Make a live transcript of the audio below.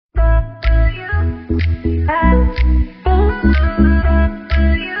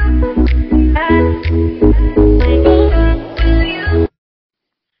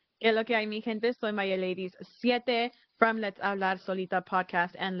¿Qué lo que hay, mi gente? Soy Maya Ladies 7 from Let's Hablar Solita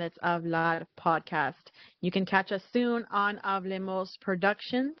podcast and Let's Hablar podcast. You can catch us soon on Hablemos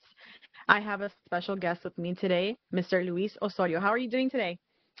Productions. I have a special guest with me today, Mr. Luis Osorio. How are you doing today?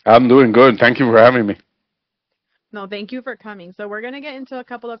 I'm doing good. Thank you for having me. No, thank you for coming. So we're going to get into a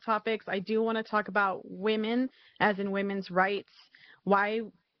couple of topics. I do want to talk about women, as in women's rights. Why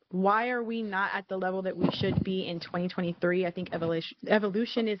why are we not at the level that we should be in 2023? I think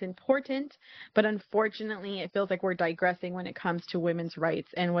evolution is important, but unfortunately, it feels like we're digressing when it comes to women's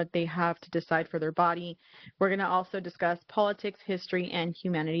rights and what they have to decide for their body. We're going to also discuss politics, history, and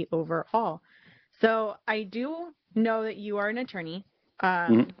humanity overall. So I do know that you are an attorney.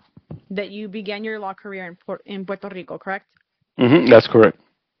 hmm Um, that you began your law career in Puerto Rico, correct? That's correct.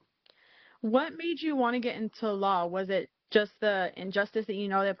 What made you want to get into law? Was it just the injustice that you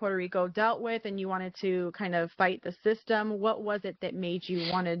know that Puerto Rico dealt with and you wanted to kind of fight the system? What was it that made you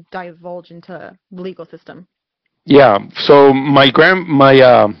want to divulge into the legal system? Yeah. So my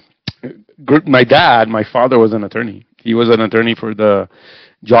dad, my father was an attorney. He was an attorney for the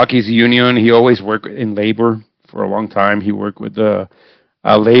Jockeys Union. He always worked in labor for a long time. He worked with the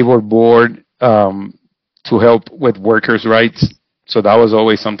labor board to help with workers' rights. So that was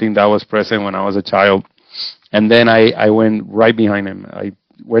always something that was present when I was a child. And then I went right behind him. I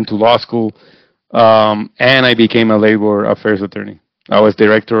went to law school, and I became a labor affairs attorney. I was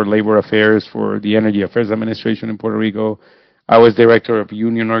director of labor affairs for the Energy Affairs Administration in Puerto Rico. I was director of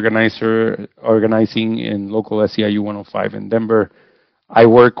union organizing in local SEIU 105 in Denver. I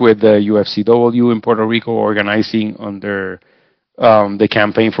work with the UFCW in Puerto Rico, organizing under the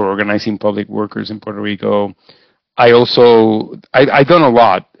campaign for organizing public workers in Puerto Rico. I done a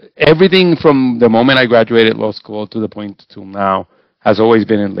lot. Everything from the moment I graduated law school to the point to now has always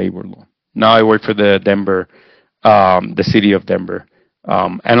been in labor law. Now I work for the city of Denver,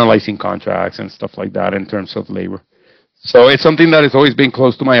 analyzing contracts and stuff like that in terms of labor. So it's something that has always been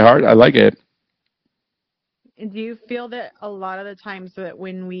close to my heart. I like it. And do you feel that a lot of the times that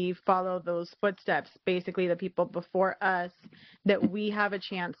when we follow those footsteps, basically the people before us, that we have a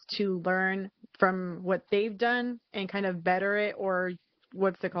chance to learn from what they've done and kind of better it, or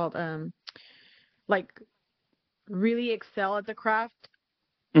what's it called? Like really excel at the craft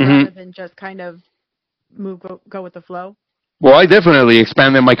hmm rather than just kind of go with the flow? Well, I definitely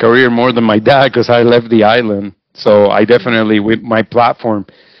expanded my career more than my dad because I left the island. So I definitely, with my platform,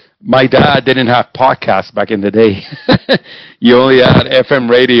 my dad didn't have podcasts back in the day. You only had FM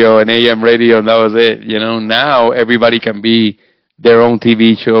radio and AM radio, and that was it. Now everybody can be their own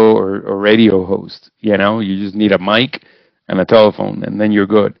TV show or radio host. You just need a mic and a telephone, and then you're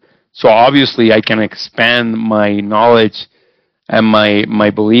good. So obviously, I can expand my knowledge and my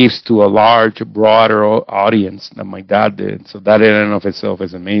beliefs to a large, broader audience than my dad did. So that in and of itself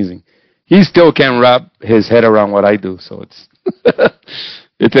is amazing. He still can't wrap his head around what I do, so it's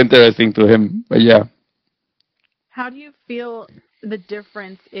it's interesting to him. But yeah, How do you feel the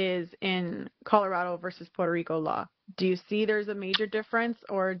difference is in Colorado versus Puerto Rico law? Do you see there's a major difference,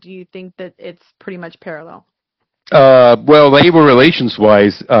 or do you think that it's pretty much parallel? well, labor relations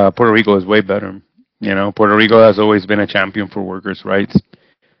wise, Puerto Rico is way better. Puerto Rico has always been a champion for workers' rights.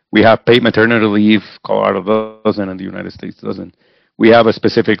 We have paid maternity leave. Colorado doesn't, and the United States doesn't. We have a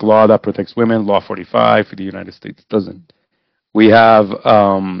specific law that protects women, Law 45. The United States doesn't. We have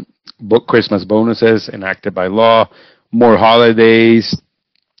book Christmas bonuses enacted by law, more holidays.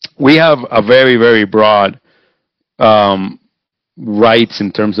 We have a very, very broad um, rights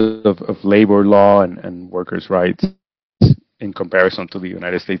in terms of labor law and workers' rights in comparison to the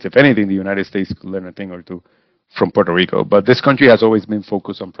United States. If anything, the United States could learn a thing or two from Puerto Rico. But this country has always been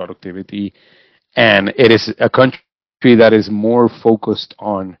focused on productivity, and it is a country that is more focused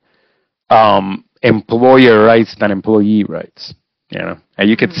on employer rights than employee rights. And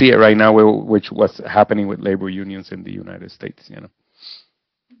you can see it right now, which what's happening with labor unions in the United States.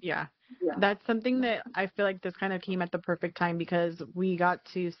 Yeah. That's something that I feel like this kind of came at the perfect time because we got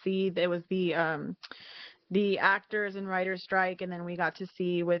to see there was the actors and writers strike, and then we got to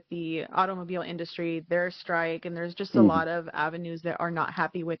see with the automobile industry their strike, and there's just a Mm-hmm. lot of avenues that are not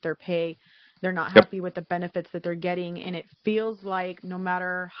happy with their pay. They're not Yep. happy with the benefits that they're getting, and it feels like no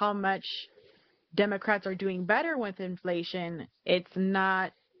matter how much Democrats are doing better with inflation, it's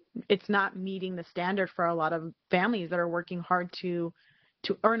not meeting the standard for a lot of families that are working hard to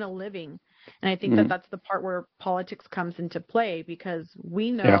earn a living. And I think that Mm-hmm. that's the part where politics comes into play because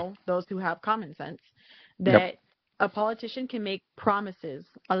we Yeah. know those who have common sense Yep. that a politician can make promises,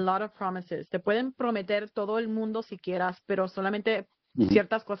 a lot of promises. Te pueden prometer todo el mundo si quieras, pero solamente Mm-hmm.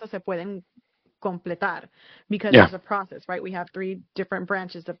 ciertas cosas se pueden completar because Yeah. there's a process, right? We have three different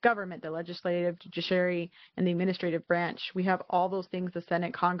branches of government: the legislative, judiciary, and the administrative branch. We have all those things, the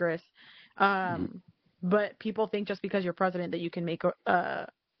Senate, Congress. Mm-hmm. But people think just because you're president that you can make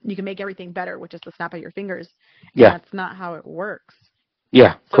everything better with just the snap of your fingers, and Yeah. that's not how it works.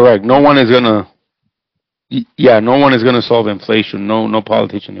 Yeah. So Correct. No one is gonna solve inflation. No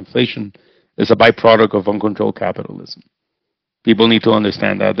politician. Inflation is a byproduct of uncontrolled capitalism. People need to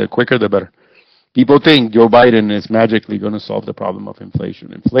understand that. The quicker, the better. People think Joe Biden is magically going to solve the problem of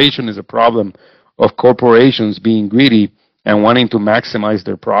inflation. Inflation is a problem of corporations being greedy and wanting to maximize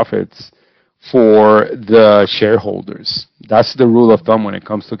their profits for the shareholders. That's the rule of thumb when it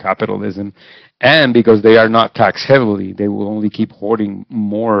comes to capitalism. And because they are not taxed heavily, they will only keep hoarding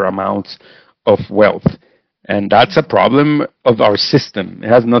more amounts of wealth. And that's a problem of our system. It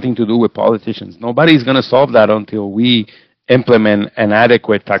has nothing to do with politicians. Nobody's going to solve that until we implement an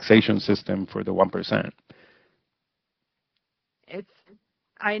adequate taxation system for the 1%. it's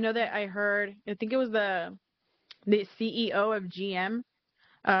I know that I heard, I think it was the CEO of GM.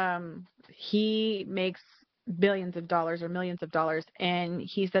 He makes billions of dollars or millions of dollars, and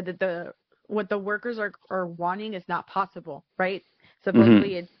he said that the what the workers are wanting is not possible, right? Mm-hmm.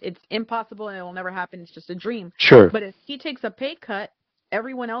 Supposedly it's impossible and it will never happen. It's just a dream. Sure. But if he takes a pay cut,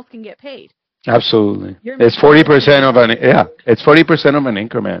 everyone else can get paid. Absolutely. You're It's making forty billions percent of of an dollars. yeah. It's 40% of an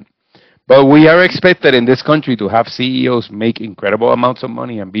increment. But we are expected in this country to have CEOs make incredible amounts of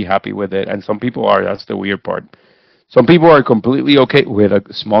money and be happy with it. And some people are. That's the weird part. Some people are completely okay with a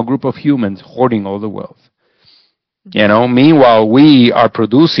small group of humans hoarding all the wealth. You Mm-hmm. know. Meanwhile, we are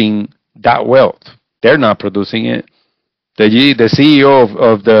producing that wealth. They're not producing it. The CEO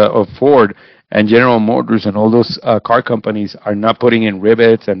of Ford and General Motors and all those car companies are not putting in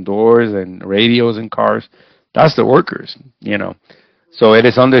rivets and doors and radios in cars. That's the workers, you know. So it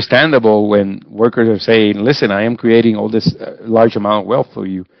is understandable when workers are saying, "Listen, I am creating all this large amount of wealth for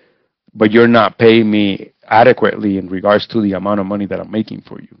you, but you're not paying me adequately in regards to the amount of money that I'm making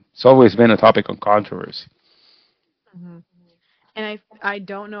for you." It's always been a topic of controversy. Mm-hmm. And I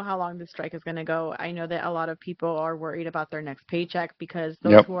don't know how long this strike is going to go. I know that a lot of people are worried about their next paycheck because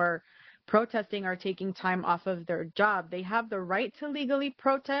those Yep. who are protesting are taking time off of their job. They have the right to legally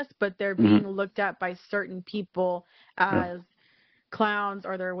protest, but they're Hmm. being looked at by certain people Yeah. as clowns,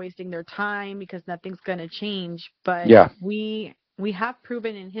 or they're wasting their time because nothing's going to change. But Yeah. we have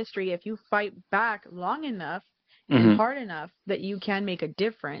proven in history, if you fight back long enough and Hmm. hard enough, that you can make a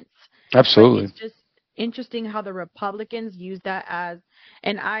difference. But Absolutely. it's just interesting how the Republicans use that as,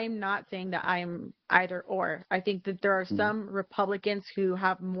 and I'm not saying that I'm either or. I think that there are Mhm. some Republicans who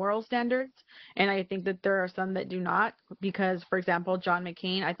have moral standards, and I think that there are some that do not. Because, for example, John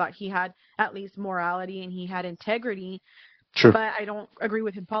McCain, I thought he had at least morality and he had integrity, Sure. but I don't agree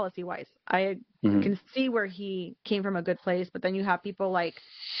with him policy wise. I Hmm. can see where he came from a good place, but then you have people like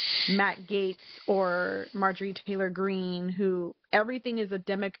Matt Gaetz or Marjorie Taylor Greene, who everything is a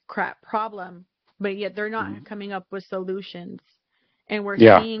Democrat problem, but yet they're not coming up with solutions. And we're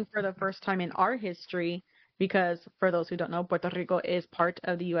Yeah. seeing for the first time in our history, because for those who don't know, Puerto Rico is part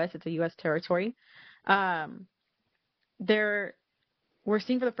of the U.S., it's a U.S. territory. Um, there, we're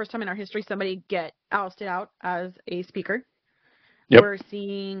seeing for the first time in our history somebody get ousted out as a speaker. Yep. We're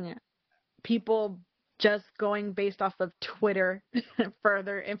seeing people just going based off of Twitter for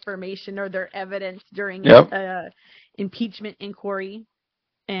their information or their evidence during an Yep. impeachment inquiry.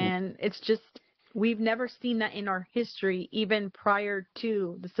 And it's just, we've never seen that in our history, even prior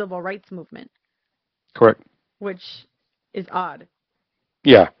to the civil rights movement, Correct. which is odd.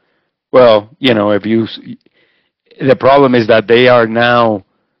 Yeah. Well, if the problem is that they are now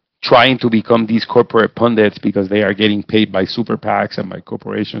trying to become these corporate pundits because they are getting paid by super PACs and by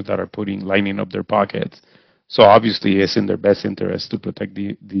corporations that are lining up their pockets. So obviously, it's in their best interest to protect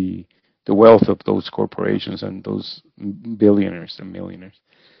the wealth of those corporations and those billionaires and millionaires.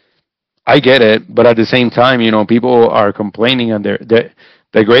 I get it, but at the same time, people are complaining, and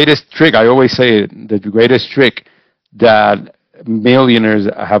the greatest trick, I always say it, the greatest trick that millionaires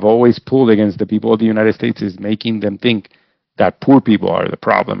have always pulled against the people of the United States is making them think that poor people are the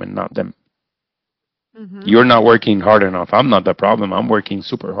problem and not them. Mm-hmm. You're not working hard enough. I'm not the problem. I'm working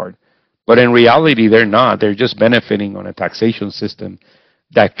super hard. But in reality, they're not. They're just benefiting on a taxation system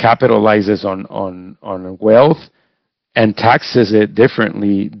that capitalizes on wealth and taxes it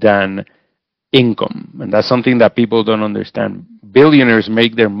differently than income. And that's something that people don't understand. Billionaires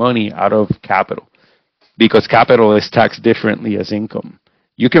make their money out of capital because capital is taxed differently as income.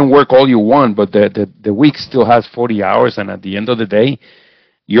 You can work all you want, but the week still has 40 hours, and at the end of the day,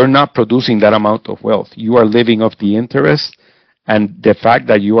 you're not producing that amount of wealth. You are living off the interest and the fact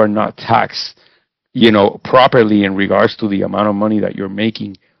that you are not taxed, properly in regards to the amount of money that you're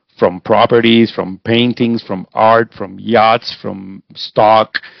making from properties, from paintings, from art, from yachts, from stock.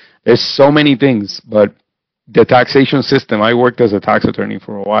 There's so many things, but the taxation system, I worked as a tax attorney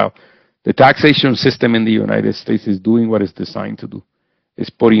for a while. The taxation system in the United States is doing what it's designed to do. It's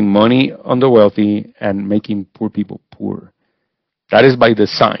putting money on the wealthy and making poor people poor. That is by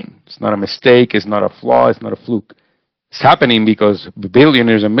design. It's not a mistake. It's not a flaw. It's not a fluke. It's happening because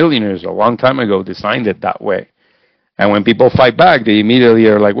billionaires and millionaires a long time ago designed it that way. And when people fight back, they immediately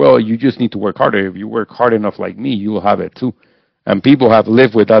are like, well, you just need to work harder. If you work hard enough like me, you'll have it too. And people have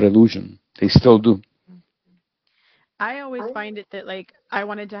lived with that illusion. They still do. I always find it that like I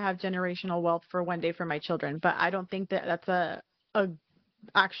wanted to have generational wealth for one day for my children, but I don't think that that's a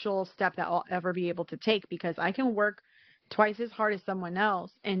actual step that I'll ever be able to take because I can work twice as hard as someone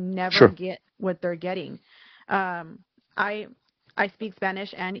else and never Sure. get what they're getting. Um, I I speak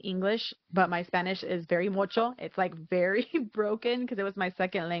Spanish and English, but my Spanish is very mucho. It's like very broken because it was my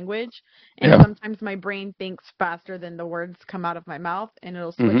second language, and Yeah. sometimes my brain thinks faster than the words come out of my mouth, and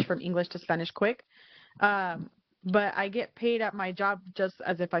it'll Hmm. switch from English to Spanish quick. Um, but I get paid at my job just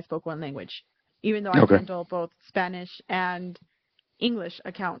as if I spoke one language, even though I Okay. handle both Spanish and English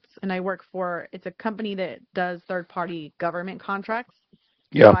accounts. And I work for, it's a company that does third party government contracts.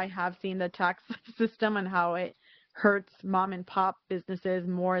 So Yeah. I have seen the tax system and how it hurts mom and pop businesses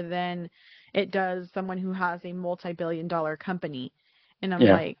more than it does someone who has a multi-billion dollar company. And I'm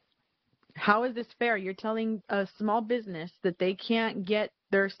Yeah. like, how is this fair? You're telling a small business that they can't get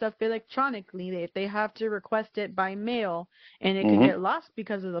their stuff electronically, that they have to request it by mail, and it could Hmm. get lost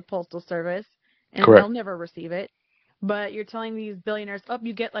because of the postal service, and they'll Correct. never receive it. But you're telling these billionaires, oh,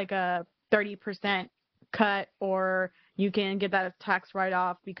 you get like a 30% cut, or you can get that as tax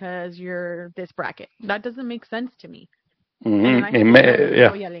write-off because you're this bracket. That doesn't make sense to me. And then I have people in the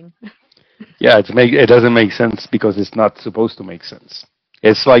video Yeah. yelling. Yeah. It doesn't make sense because it's not supposed to make sense.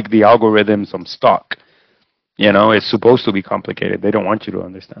 It's like the algorithms on stock. It's supposed to be complicated. They don't want you to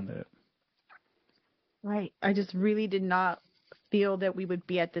understand it. Right. I just really did not feel that we would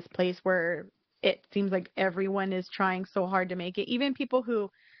be at this place where it seems like everyone is trying so hard to make it. Even people who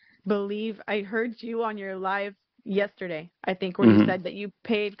believe, I heard you on your live yesterday, I think, where you Hmm. said that you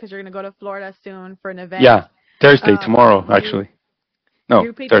paid because you're going to go to Florida soon for an event. Yeah. Thursday, tomorrow, You actually. No,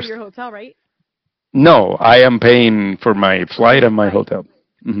 paid for Thursday. your hotel, right? No, I am paying for my For flight your and my flight. hotel.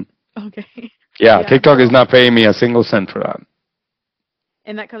 Hmm. Okay. Yeah, Yeah. TikTok is So, not paying me a single cent for that.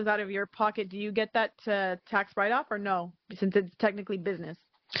 and that comes out of your pocket. Do you get that tax write-off or no? Since it's technically business.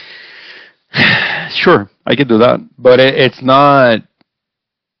 Sure, I could do that, but it's not.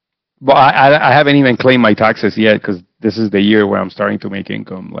 Well, I haven't even claimed my taxes yet because this is the year where I'm starting to make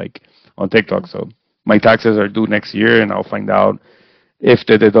income, like on TikTok. So my taxes are due next year, and I'll find out if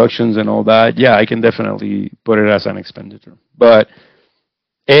the deductions and all that. Yeah, I can definitely put it as an expenditure, but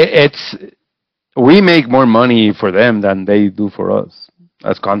it's we make more money for them than they do for us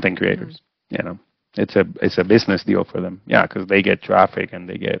as content Mm-hmm. creators. You know, it's a business deal for them. Yeah, because they get traffic and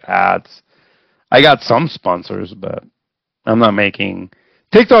they get ads. I got some sponsors, but I'm not making.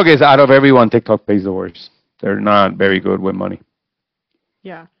 TikTok is out of everyone. TikTok pays the worst. They're not very good with money.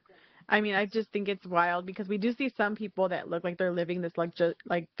 Yeah. I mean, I just think it's wild because we do see some people that look like they're living this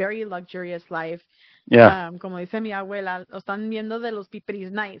like very luxurious life. Yeah, Como dice mi abuela, lo están viendo de los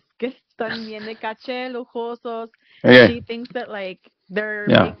piperis nice, que están bien de caché, lujosos, and okay, she thinks that like they're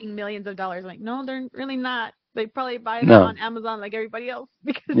yeah, making millions of dollars. Like, no, they're really not. They probably buy that no, on Amazon like everybody else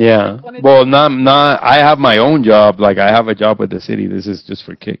because they just yeah. wanted to Well, be not rich. not. I have my own job. Like I have a job with the city. This is just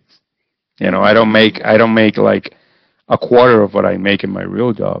for kicks. I don't make like a quarter of what I make in my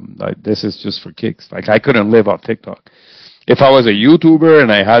real job. Like this is just for kicks. Like I couldn't live off TikTok. If I was a YouTuber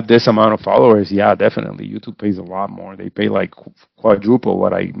and I had this amount of followers, yeah, definitely. YouTube pays a lot more. They pay like quadruple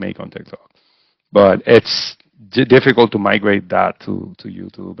what I make on TikTok. But it's difficult to migrate that to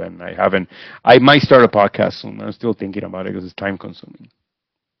YouTube, and I haven't. I might start a podcast soon. I'm still thinking about it because it's time consuming.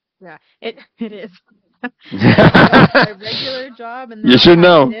 Yeah, it is. I have my regular job and then You I should have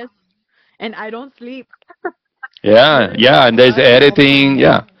know. this, and I don't sleep. Yeah, Literally, yeah, I'm and there's up all the editing. time.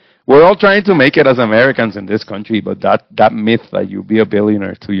 Yeah, we're all trying to make it as Americans in this country, but that myth that you be a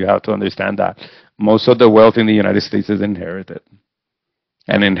billionaire too, you have to understand that most of the wealth in the United States is inherited,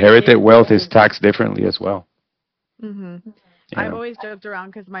 and inherited It wealth is is. taxed differently as well. Hmm. You I've know. always joked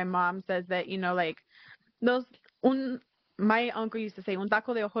around because my mom says that, like, those, un, my uncle used to say, un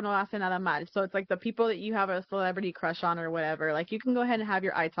taco de ojo no hace nada mal. So it's like the people that you have a celebrity crush on or whatever. Like you can go ahead and have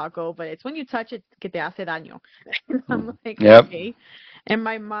your eye taco, but it's when you touch it que te hace daño. And I'm like, Yep. okay. And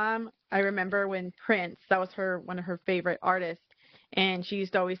my mom, I remember when Prince, that was one of her favorite artists, and she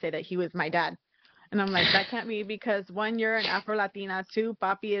used to always say that he was my dad. And I'm like, that can't be because one, you're an Afro Latina, two,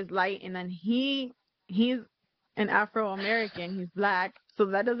 Papi is light, and then he's an Afro American, he's black. So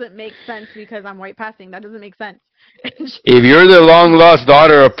that doesn't make sense because I'm white passing. That doesn't make sense. If you're the long lost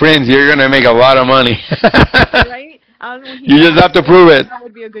daughter of Prince, you're gonna make a lot of money. Right? When he You said just have to prove it. that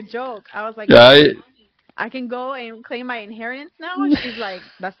would be a good joke. I was like, Yeah, I can go and claim my inheritance now. And she's like,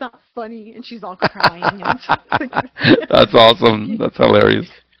 that's not funny, and she's all crying. And that's awesome. That's hilarious.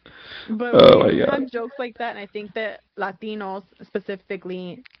 but Oh we my do god. have jokes like that, and I think that Latinos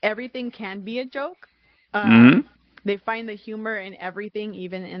specifically, everything can be a joke. Hmm. They find the humor in everything,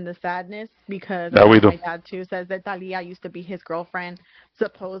 even in the sadness, because I That we know do. my dad too says that Talia used to be his girlfriend,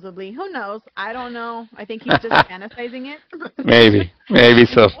 supposedly. Who knows? I don't know. I think he's just fantasizing it. Maybe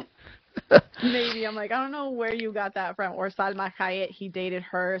so. Maybe. I'm like, I don't know where you got that from. Or Salma Hayek, he dated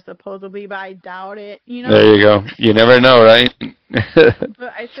her supposedly, but I doubt it, you know? There you go. You never know, right?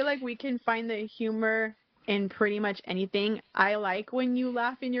 But I feel like we can find the humor in pretty much anything. I like when you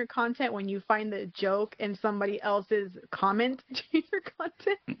laugh in your content, when you find the joke in somebody else's comment to your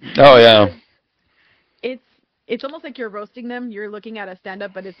content. Oh yeah. Because it's it's almost like you're roasting them. You're looking at a stand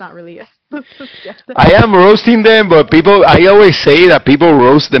up, but it's not really a stand up. I am roasting them, but people. I always say that people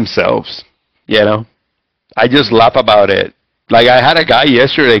roast themselves. You know. I just laugh about it. Like I had a guy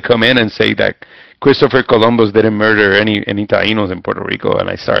yesterday come in and say that Christopher Columbus didn't murder any Tainos in Puerto Rico, and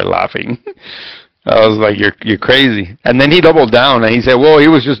I started laughing. I was like, "You're crazy." And then he doubled down and he said, "Well, he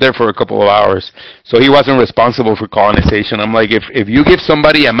was just there for a couple of hours, so he wasn't responsible for colonization." I'm like, if you give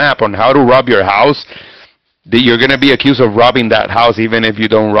somebody a map on how to rob your house, you're gonna be accused of robbing that house, even if you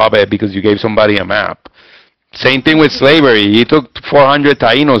don't rob it because you gave somebody a map. Same thing with slavery. He took 400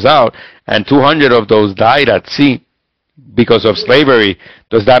 Tainos out, and 200 of those died at sea because of slavery.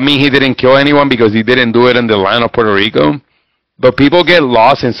 Does that mean he didn't kill anyone because he didn't do it in the land of Puerto Rico? But people get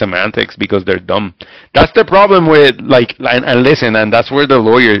lost in semantics because they're dumb. That's the problem with, like, and listen, and that's where the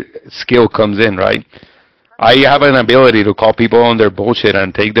lawyer skill comes in, right? I have an ability to call people on their bullshit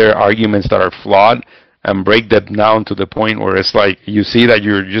and take their arguments that are flawed and break them down to the point where it's like, you see that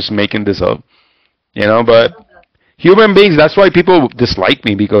you're just making this up. You know, but human beings, that's why people dislike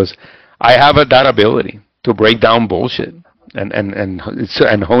me, because I have that ability to break down bullshit and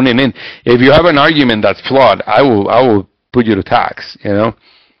hone it in. If you have an argument that's flawed, I will put you to tax, you know.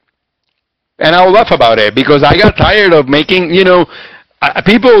 And I'll laugh about it because I got tired of making,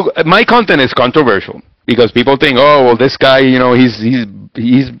 people, my content is controversial because people think, oh, well, this guy, he's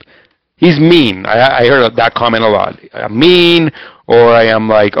mean. I heard that comment a lot. I'm mean, or I am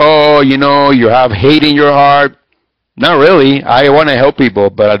like, oh, you have hate in your heart. Not really. I want to help people,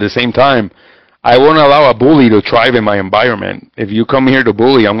 but at the same time, I won't allow a bully to thrive in my environment. If you come here to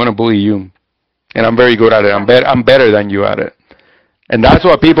bully, I'm going to bully you. And I'm very good at it. I'm better than you at it. And that's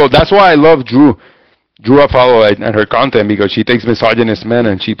why I love Drew. Drew, I follow and her content because she takes misogynist men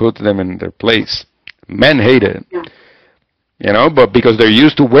and she puts them in their place. Men hate it. But because they're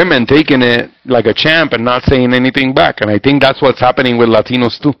used to women taking it like a champ and not saying anything back. And I think that's what's happening with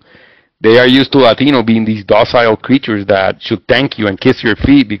Latinos too. They are used to Latino being these docile creatures that should thank you and kiss your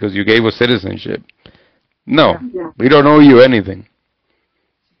feet because you gave us citizenship. No, we don't owe you anything.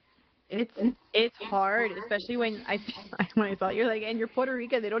 It's hard, especially when I thought you're like, and you're Puerto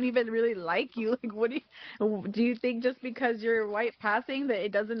Rican, they don't even really like you. Like, what do you think just because you're white passing that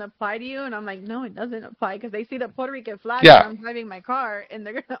it doesn't apply to you? And I'm like, no, it doesn't apply because they see the Puerto Rican flag when I'm driving my car, and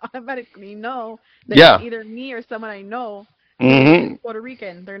they're gonna automatically know that it's either me or someone I know who is Puerto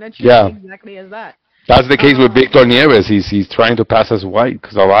Rican. They're gonna treat me exactly as that. That's the case with Victor Nieves. He's trying to pass as white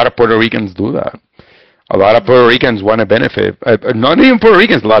because a lot of Puerto Ricans do that. A lot of Puerto Ricans want to benefit. Not even Puerto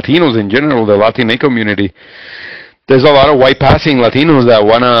Ricans, Latinos in general, the Latino community. There's a lot of white passing Latinos that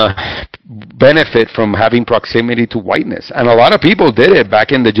want to benefit from having proximity to whiteness. And a lot of people did it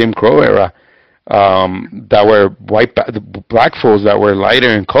back in the Jim Crow era. That were black folks that were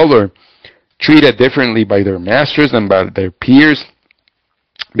lighter in color, treated differently by their masters and by their peers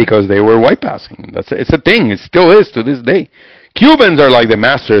because they were white passing. It's a thing. It still is to this day. Cubans are like the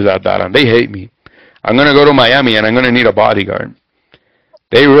masters at that, and they hate me. I'm going to go to Miami, and I'm going to need a bodyguard.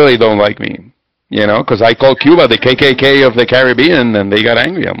 They really don't like me, because I call Cuba the KKK of the Caribbean, and they got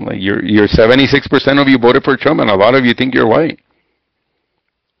angry. I'm like, you're 76% of you voted for Trump, and a lot of you think you're white.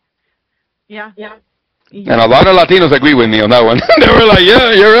 Yeah. And a lot of Latinos agree with me on that one. They were like,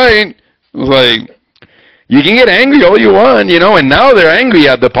 yeah, you're right. It was like, You can get angry all you want, and now they're angry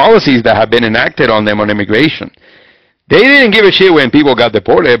at the policies that have been enacted on them on immigration. They didn't give a shit when people got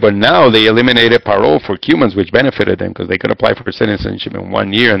deported, but now they eliminated parole for Cubans, which benefited them because they could apply for citizenship in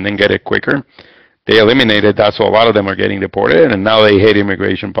 1 year and then get it quicker. They eliminated that, so a lot of them are getting deported, and now they hate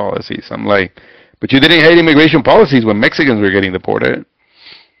immigration policies. I'm like, but you didn't hate immigration policies when Mexicans were getting deported.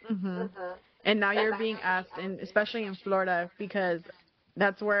 Hmm. And now you're being asked, and especially in Florida, because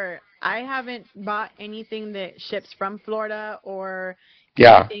that's where I haven't bought anything that ships from Florida or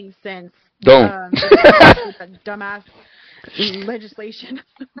Yeah, anything since don't. they passed the dumbass legislation.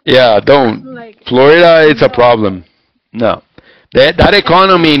 Yeah, I'm don't. like, Florida, it's a no. problem. No. That And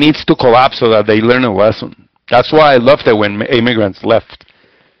economy needs to collapse so that they learn a lesson. That's why I loved it when immigrants left.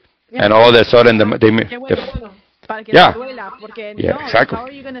 yeah, And all of a sudden, ajá, qué bueno. Para que te yeah, duela, porque yeah, no, exactly. how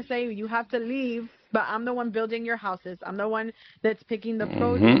are you going to say you have to leave, but I'm the one building your houses. I'm the one that's picking the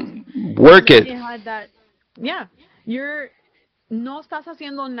produce. Work it. They had that, yeah, you're, no estás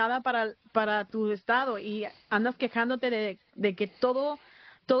haciendo nada para tu estado y andas quejándote de que todos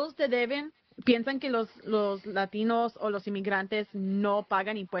te deben. Piensan que los latinos o los inmigrantes no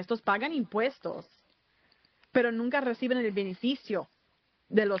pagan impuestos, pero nunca reciben el beneficio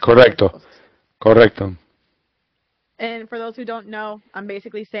de los Correcto. impuestos. Correcto. And for those who don't know, I'm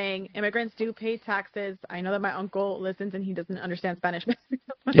basically saying immigrants do pay taxes. I know that my uncle listens and he doesn't understand Spanish.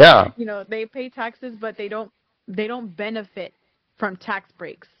 Yeah, They pay taxes, but they don't benefit from tax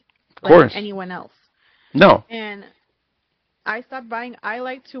breaks of like course. anyone else. No. And I stopped buying. I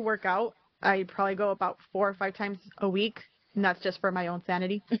like to work out. I probably go about 4 or 5 times a week, and that's just for my own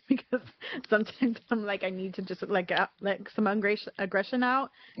sanity because sometimes I'm like I need to just let some aggression out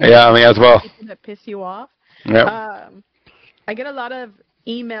and Yeah, me as well. people that piss you off. Yep. I get a lot of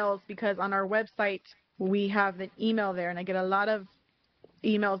emails because on our website we have an email there, and I get a lot of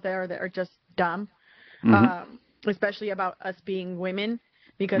emails there that are just dumb, Mhm. especially about us being women.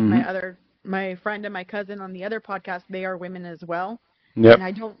 Because Mhm. my friend and my cousin on the other podcast, they are women as well, Yep. and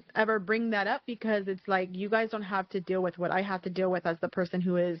I don't ever bring that up because it's like you guys don't have to deal with what I have to deal with as the person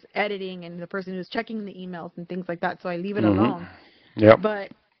who is editing and the person who's checking the emails and things like that. So I leave it Mhm. alone. Yep.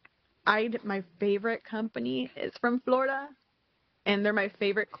 But my favorite company is from Florida, and they're my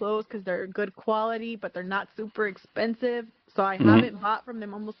favorite clothes because they're good quality, but they're not super expensive. So I Mhm. haven't bought from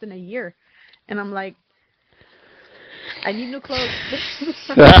them almost in a year, and I'm like, I need new clothes.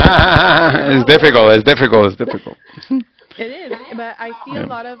 It's difficult. It's difficult. It's difficult. It is, but I see a Yeah.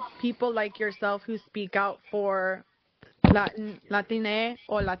 lot of people like yourself who speak out for Latine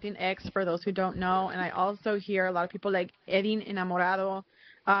or Latinx for those who don't know, and I also hear a lot of people like Edin Enamorado,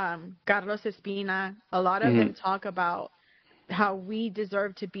 Carlos Espina. A lot of them Mhm. talk about how we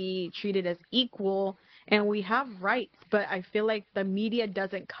deserve to be treated as equal and we have rights, but I feel like the media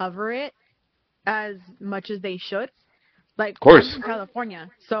doesn't cover it as much as they should. Like, Of I'm course. from California,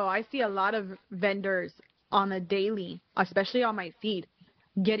 so I see a lot of vendors on a daily, especially on my feed,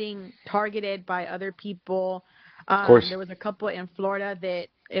 getting targeted by other people. Of course. There was a couple in Florida that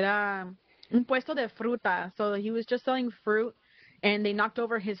era un puesto de fruta, so he was just selling fruit, and they knocked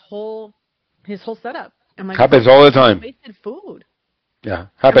over his whole setup. I'm like, Happens bro, all the you time. wasted food. Yeah. I'm like,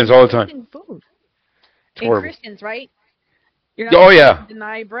 Happens all you're the time. wasting food. It's And horrible. Christians, right? You're not Oh supposed to yeah.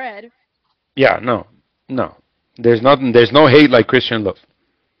 deny bread. Yeah. No. No. There's nothing. There's no hate like Christian love.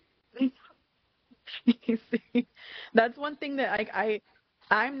 You see, that's one thing that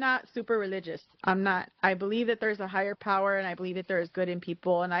I'm not super religious. I'm not. I believe that there's a higher power, and I believe that there is good in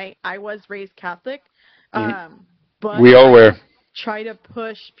people. And I was raised Catholic, Mhm. but We all I were. don't try to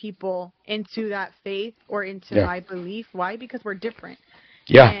push people into that faith or into Yeah. my belief. Why? Because we're different,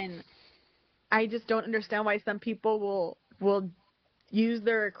 Yeah. and I just don't understand why some people will use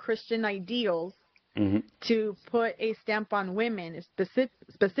their Christian ideals Mhm. to put a stamp on women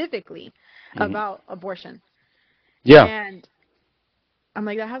specifically Mhm. about abortion. Yeah. And I'm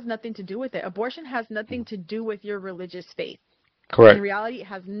like, that has nothing to do with it. Abortion has nothing to do with your religious faith. In Correct. reality, it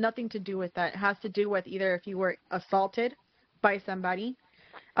has nothing to do with that. It has to do with either if you were assaulted by somebody,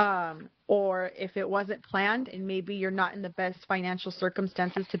 or if it wasn't planned and maybe you're not in the best financial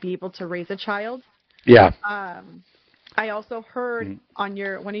circumstances to be able to raise a child. Yeah. Um, I also heard Mhm.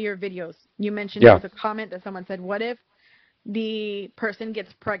 on one of your videos, you mentioned there Yeah. was a comment that someone said, what if the person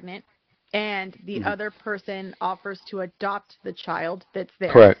gets pregnant and the Mhm. other person offers to adopt the child that's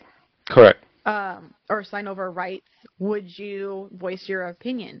theirs, Correct. Correct. or sign over rights? Would you voice your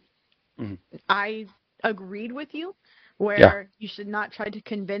opinion? Mhm. I agreed with you, Yeah. where you should not try to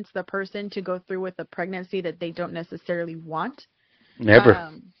convince the person to go through with a pregnancy that they don't necessarily want. Never.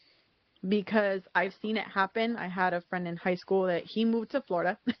 Um, because I've seen it happen. I had a friend in high school that he moved to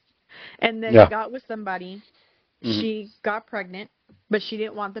Florida And then he Yeah. got with somebody. Hmm. She got pregnant, but she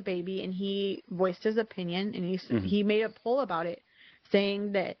didn't want the baby, and he voiced his opinion, and Hmm. he made a poll about it,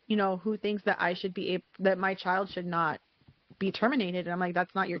 saying that, who thinks that I should be that my child should not be terminated. And I'm like,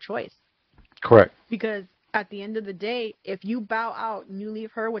 that's not your choice. Correct. Because at the end of the day, if you bow out and you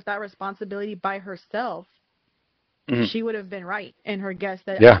leave her with that responsibility by herself, Hmm. she would have been right in her guess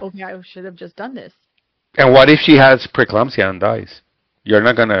that, Yeah. okay, I should have just done this. And what if she has preeclampsia and dies? You're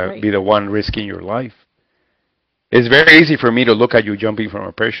not gonna Right. be the one risking your life. It's very easy for me to look at you jumping from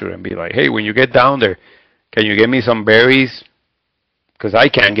a parachute and be like, "Hey, when you get down there, can you get me some berries? Because I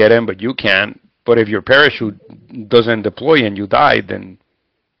can't get them, but you can. But if your parachute doesn't deploy and you die, then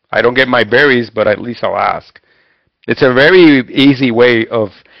I don't get my berries, but at least I'll ask." It's a very easy way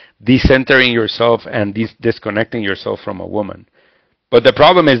of decentering yourself and disconnecting yourself from a woman. But the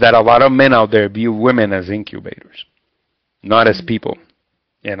problem is that a lot of men out there view women as incubators, not as Mm-hmm. people.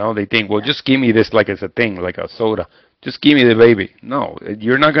 They think, well, Yeah. just give me this like it's a thing, like a soda. Just give me the baby. No,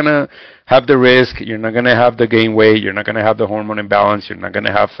 you're not going to have the risk. You're not going to have the gain weight. You're not going to have the hormone imbalance. You're not going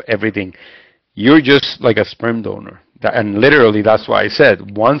to have everything. You're just like a sperm donor. And literally, that's why I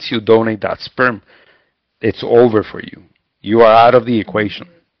said, once you donate that sperm, it's over for you. You are out of the equation.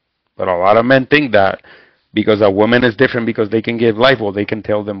 But a lot of men think that because a woman is different because they can give life, well, they can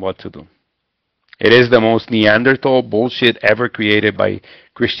tell them what to do. It is the most Neanderthal bullshit ever created by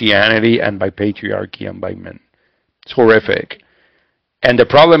Christianity and by patriarchy and by men. It's horrific. And the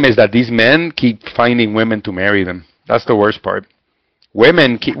problem is that these men keep finding women to marry them. That's the worst part.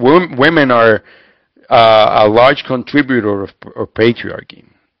 Women are a large contributor of patriarchy.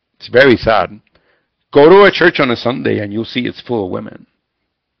 It's very sad. Go to a church on a Sunday and you'll see it's full of women,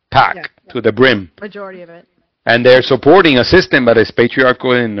 Yeah. packed to the brim. Majority of it. And they're supporting a system that is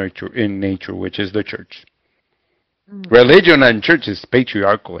patriarchal in nature, which is the church. Mm-hmm. Religion and church is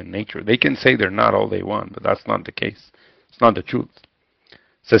patriarchal in nature. They can say they're not all they want, but that's not the case. It's not the truth.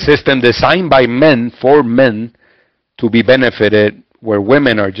 It's a Yeah. system designed by men for men to be benefited, where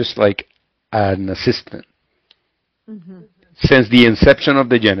women are just like an assistant. Mm-hmm. Since the inception of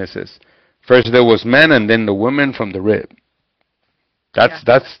the Genesis, first there was man, and then the woman from the rib. Yeah.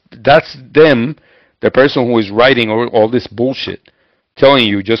 That's them, the person who is writing all this bullshit, telling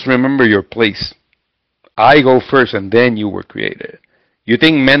you just remember your place. I go first, and then you were created. You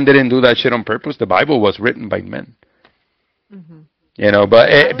think men didn't do that shit on purpose? The Bible was written by men. Mm-hmm. But The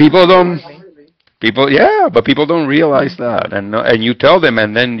Bible is people don't. metaphorically. But people don't realize that, and you tell them,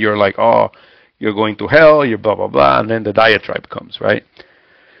 and then you're like, oh, you're going to hell, you're blah blah blah, and then the diatribe comes, right?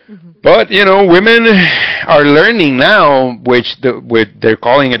 Mm-hmm. But women are learning now, they're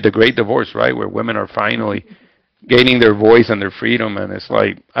calling it the Great Divorce, right? Where women are finally gaining their voice and their freedom, and it's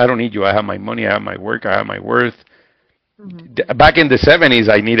like, I don't need you. I have my money, I have my work, I have my worth. Mm-hmm. Back in the '70s,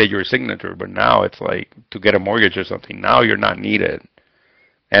 I needed your signature, but now it's like to get a mortgage or something. Now you're not needed,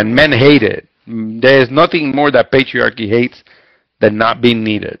 and men hate it. There's nothing more that patriarchy hates than not being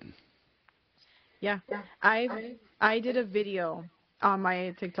needed. Yeah. I did a video on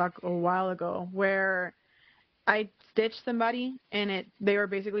my TikTok a while ago where I stitched somebody, and they were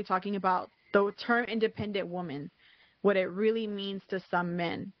basically talking about the term independent woman, what it really means to some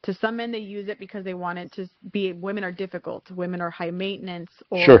men. To some men, they use it because they want it to be women are difficult, women are high maintenance,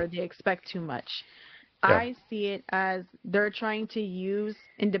 Sure. or they expect too much. Yeah. I see it as they're trying to use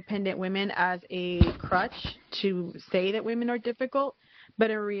independent women as a crutch to say that women are difficult,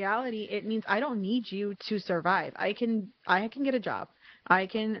 but in reality, it means I don't need you to survive. I can get a job. I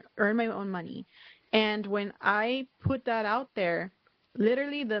can earn my own money. And when I put that out there,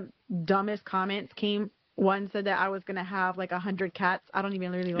 literally the dumbest comments came. One said that I was gonna have like 100 cats. I don't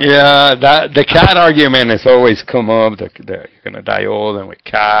even really like cats. Yeah, that the cat argument has always come up. You're gonna die old and with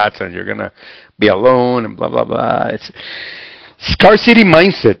cats, and you're gonna be alone, and blah blah blah. It's scarcity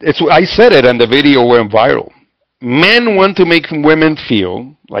mindset. I said it, and the video went viral. Men want to make women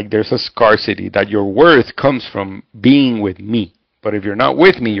feel like there's a scarcity, that your worth comes from being with me. But if you're not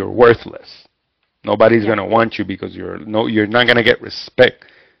with me, you're worthless. Nobody's Yeah. gonna want you because you're not gonna get respect.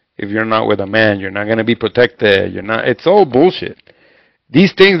 If you're not with a man, you're not gonna be protected. You're not. It's all bullshit.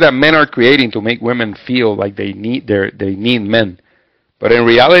 These things that men are creating to make women feel like they need men. But in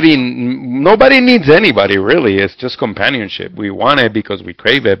reality, nobody needs anybody really. It's just companionship. We want it because we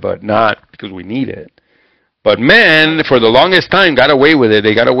crave it, but not because we need it. But men, Right. for the longest time, got away with it.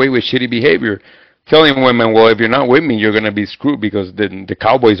 They got away with shitty behavior, telling women, "Well, if you're not with me, you're gonna be screwed because the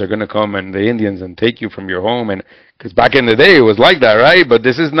cowboys are gonna come and the Indians and take you from your home." And because back in the day, it was like that, right? But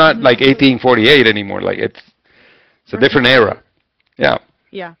this is not Mhm. like 1848 anymore. Like it's a Right. different era. Yeah.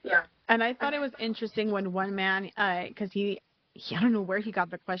 Yeah. And I thought it was interesting when one man, because I don't know where he got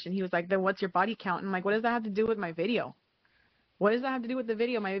the question. He was like, then what's your body count? And I'm like, what does that have to do with my video? What does that have to do with the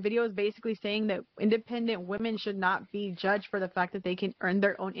video? My video is basically saying that independent women should not be judged for the fact that they can earn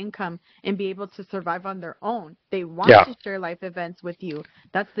their own income and be able to survive on their own. They want Yeah. to share life events with you.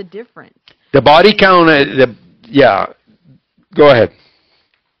 That's the difference. The body And count, yeah. Go ahead.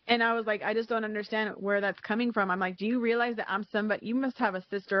 and I was like, I just don't understand where that's coming from. I'm like, do you realize that I'm somebody? You must have a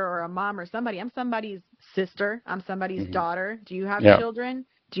sister or a mom or somebody. I'm somebody's sister. I'm somebody's Hmm. daughter. Do you have Yeah. children?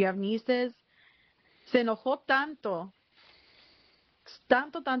 Do you have nieces? Se enojó tanto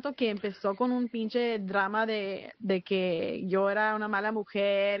que empezó con un pinche drama de que yo era una mala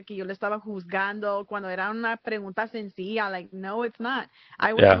mujer, que yo le estaba juzgando cuando era una pregunta sencilla. Like, no, it's not.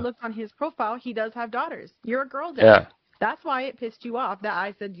 I went and Yeah. looked on his profile. He does have daughters. You're a girl dad. Yeah. That's why it pissed you off that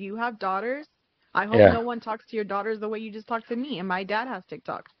I said, do you have daughters? I hope Yeah. no one talks to your daughters the way you just talked to me. And my dad has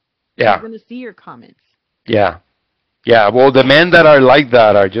TikTok. He's Yeah. going to see your comments. Yeah. Yeah. Well, the men that are like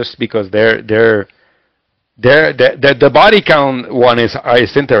that are just because the body count one is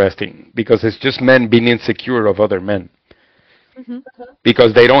interesting because it's just men being insecure of other men Hmm.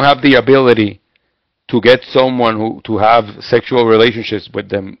 because they don't have the ability to get someone who to have sexual relationships with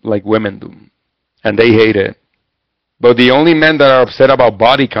them like women do, and they hate it. But the only men that are upset about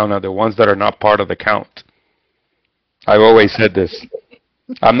body count are the ones that are not part of the count. I've always said this.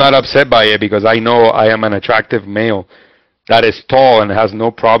 I'm not upset by it because I know I am an attractive male that is tall and has no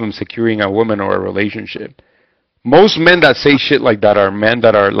problem securing a woman or a relationship. Most men that say shit like that are men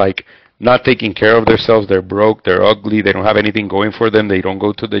that are like not taking care of themselves. They're broke. They're ugly. They don't have anything going for them. They don't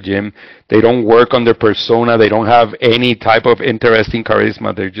go to the gym. They don't work on their persona. They don't have any type of interesting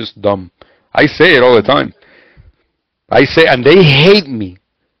charisma. They're just dumb. I say it all the time. I say, and they hate me.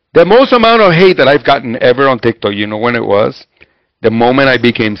 The most amount of hate that I've gotten ever on TikTok, you know when it was? The moment I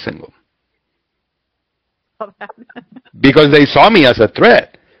became single. Because they saw me as a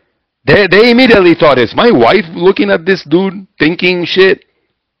threat. They immediately thought, is my wife looking at this dude thinking shit?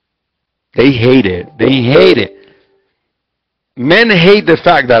 They hate it. They hate it. Men hate the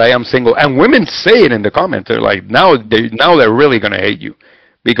fact that I am single, and women say it in the comments. They're like, now they're really gonna hate you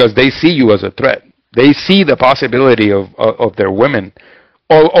because they see you as a threat. They see the possibility of their women,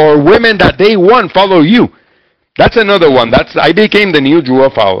 or women that they want follow you. That's another one. That's I became the new Drew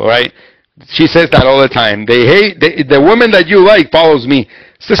follow, right? She says that all the time. The woman that you like follows me.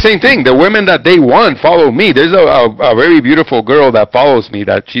 It's the same thing. The women that they want follow me. There's a very beautiful girl that follows me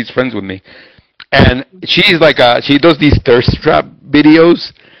that she's friends with me, and she's like she does these thirst trap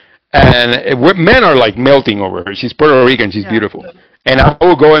videos, and men are like melting over her. She's Puerto Rican. She's Yeah. beautiful. And I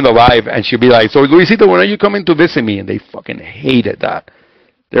will go in the live, and she'll be like, "So, Luisito, when are you coming to visit me?" And they fucking hated that.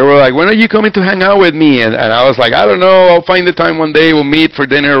 They were like, when are you coming to hang out with me? And I was like, I don't know. I'll find the time one day. We'll meet for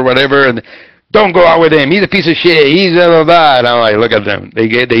dinner or whatever. And don't go out with him. He's a piece of shit. He's blah, blah, blah. And I'm like, look at them. They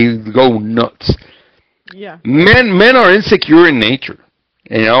go nuts. Yeah. Men are insecure in nature,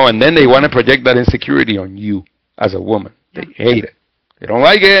 you know, and then they want to project that insecurity on you as a woman. They Yeah. hate it. They don't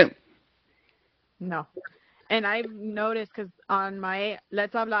like it. No. And I've noticed because on my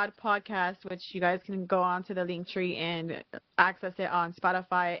Let's Hablar podcast, which you guys can go on to the link tree and access it on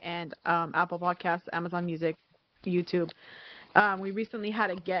Spotify and Apple Podcasts, Amazon Music, YouTube. We recently had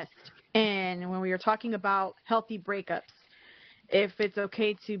a guest, and when we were talking about healthy breakups, if it's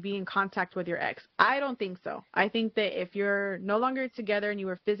okay to be in contact with your ex. I don't think so. I think that if you're no longer together and you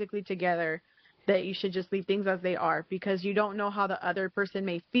were physically together, that you should just leave things as they are because you don't know how the other person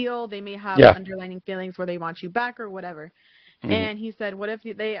may feel. They may have Yeah. underlying feelings where they want you back or whatever. Hmm. And he said, what if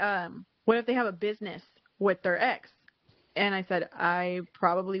they have a business with their ex? And I said, I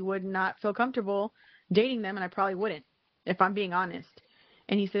probably would not feel comfortable dating them, and I probably wouldn't, if I'm being honest.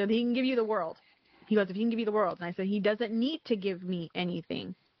 And he said, he can give you the world. He goes, if he can give you the world. And I said, he doesn't need to give me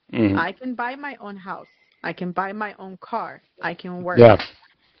anything. Hmm. I can buy my own house. I can buy my own car. I can work. Yeah.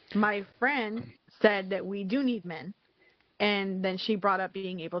 My friend said that we do need men. And then she brought up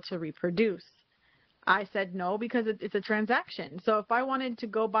being able to reproduce. I said no because it's a transaction. So if I wanted to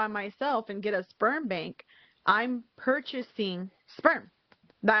go by myself and get a sperm bank, I'm purchasing sperm.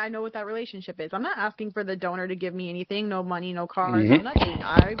 That I know what that relationship is. I'm not asking for the donor to give me anything, no money, no cars, no Hmm. nothing.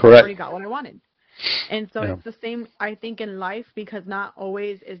 I Correct. already got what I wanted. And so Yeah. it's the same, I think, in life because not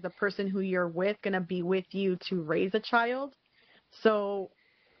always is the person who you're with going to be with you to raise a child. So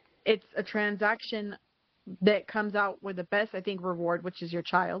it's a transaction that comes out with the best, I think, reward, which is your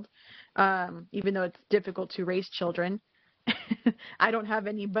child. Even though it's difficult to raise children. I don't have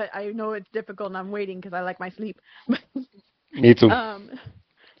any, but I know it's difficult and I'm waiting because I like my sleep. Me too. um,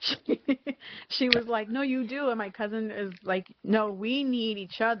 she, she was like, no, you do. And my cousin is like, no, we need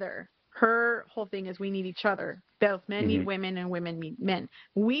each other. her whole thing is we need each other. Both men Hmm. need women and women need men.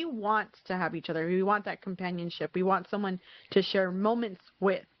 We want to have each other. We want that companionship. We want someone to share moments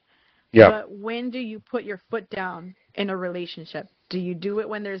with. Yeah, But when do you put your foot down in a relationship? Do you do it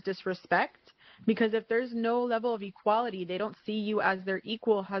when there's disrespect? Because if there's no level of equality, they don't see you as their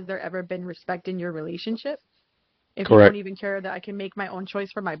equal. Has there ever been respect in your relationship? If you don't correct. even care that I can make my own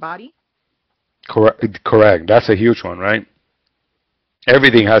choice for my body? Correct. Correct. That's a huge one, right?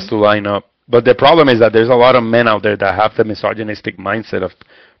 Everything has Mm-hmm. to line up. But the problem is that there's a lot of men out there that have the misogynistic mindset of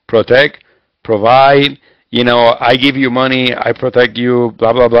protect, provide, I give you money, I protect you,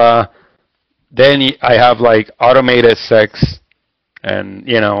 blah, blah, blah. Then I have like automated sex, and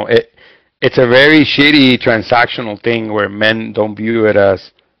it's a very shitty transactional thing where men don't view it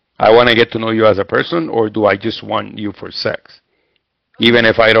as I want to get to know you as a person, or do I just want you for sex, even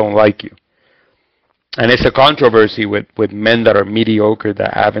if I don't like you. And it's a controversy with men that are mediocre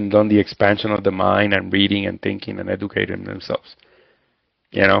that haven't done the expansion of the mind and reading and thinking and educating themselves.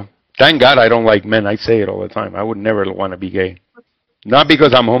 You know, thank God I don't like men. I say it all the time. I would never want to be gay. Not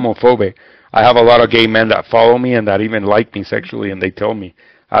because I'm homophobic. I have a lot of gay men that follow me and that even like me sexually, and they tell me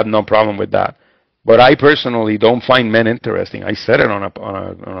I have no problem with that. But I personally don't find men interesting. I said it on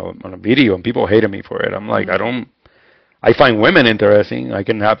a video, and people hated me for it. I'm like, I Mm-hmm. don't. I find women interesting. I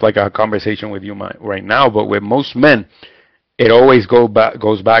can have like a conversation with you right now, but with most men, it always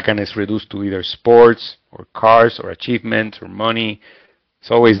goes back and it's reduced to either sports or cars or achievements or money.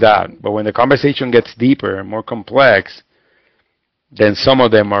 It's always that. But when the conversation gets deeper and more complex, then some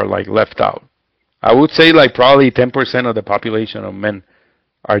of them are like left out. I would say like probably 10% of the population of men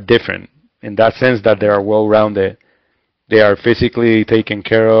are different in that sense that they are well-rounded. They are physically taken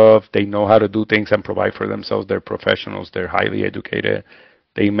care of. They know how to do things and provide for themselves. They're professionals. They're highly educated.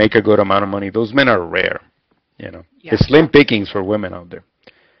 They make a good amount of money. Those men are rare. Yeah. It's slim pickings for women out there.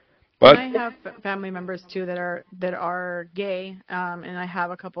 And But I have family members too that are gay, and I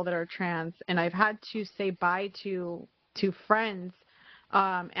have a couple that are trans, and I've had to say bye to friends,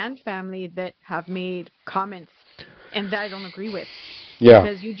 and family that have made comments and that I don't agree with. yeah,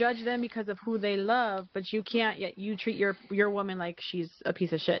 Because you judge them because of who they love, but you can't yet you treat your woman like she's a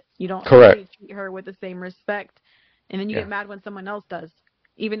piece of shit. You don't correct. really treat her with the same respect, and then you Yeah, get mad when someone else does,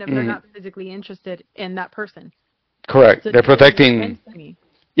 even if they're hmm not physically interested in that person. correct. So They're it goes protecting. against me.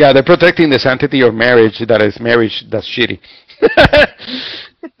 Yeah, they're protecting the sanctity of marriage. That is marriage. That's shitty.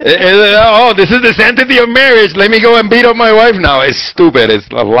 Oh, this is the sanctity of marriage. Let me go and beat up my wife now. It's stupid. It's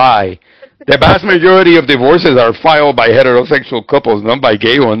a lie. The vast majority of divorces are filed by heterosexual couples, not by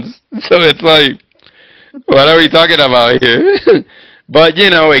gay ones. So it's like, what are we talking about here? But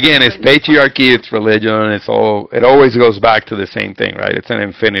again, it's Crazy. patriarchy, it's religion, it's all. It always goes back to the same thing, right? It's an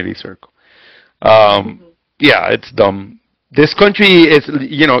infinity circle. Mhm. Yeah, it's dumb. This country is,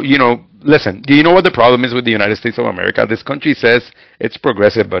 listen, do you know what the problem is with the United States of America? This country says it's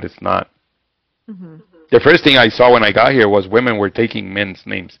progressive, but it's not. Mhm. The first thing I saw when I got here was women were taking men's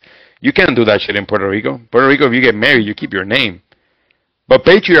names. You can't do that shit in Puerto Rico. Puerto Rico, if you get married, you keep your name. But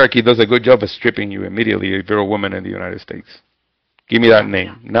patriarchy does a good job of stripping you immediately if you're a woman in the United States. Give me that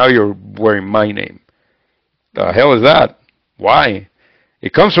Yeah. name. Now you're wearing my name. The Mhm. hell is that? Why?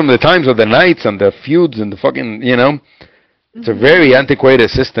 It comes from the times of the knights and the feuds and the fucking. It's a Mhm. very antiquated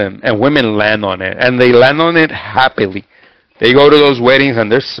system, and women land on it, and they land on it happily. They go to those weddings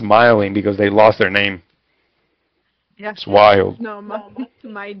and they're smiling because they lost their name. Yeah. It's wild. No,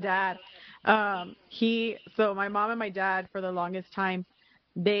 my dad. So my mom and my dad for the longest time,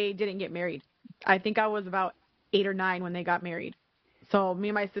 they didn't get married. I think I was about 8 or 9 when they got married. So me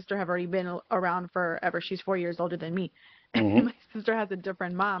and my sister have already been around forever. She's 4 years older than me. Hmm. My sister has a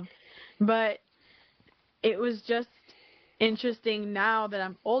different mom, but it was just interesting now that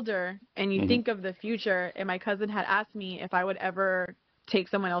I'm older and you Hmm. think of the future. And my cousin had asked me if I would ever take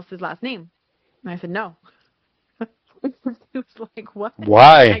someone else's last name, and I said no. He was like, "What?"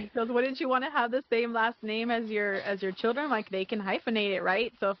 Why? I goes, "Wouldn't you want to have the same last name as your children? Like they can hyphenate it,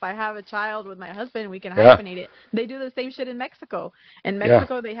 right? So if I have a child with my husband, we can Yeah, hyphenate it. They do the same shit in Mexico. In yeah,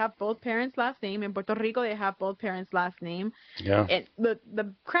 Mexico, they have both parents' last name. In Puerto Rico, they have both parents' last name. yeah. And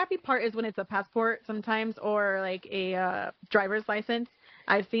the crappy part is when it's a passport sometimes or like a driver's license.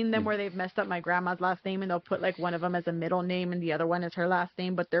 I've seen them where they've messed up my grandma's last name and they'll put like one of them as a middle name and the other one is her last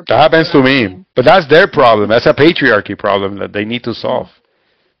name, but they're That both her happens to last me, name. but that's their problem. That's a patriarchy problem that they need to solve. Mm.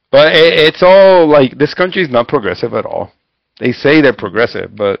 But it's all like this country is not progressive at all. They say they're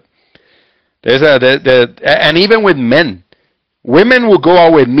progressive, but and even with men, women will go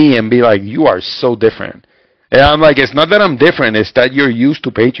out with me and be like, "You are so different," and I'm like, "It's not that I'm different; it's that you're used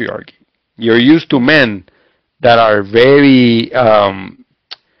to patriarchy. You're used to men that are very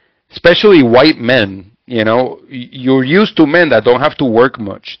especially white men. You know, you're used to men that don't have to work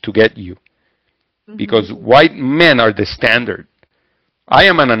much to get you Mhm. because white men are the standard. I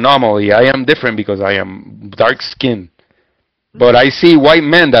am an anomaly. I am different because I am dark skinned. But Mhm. I see white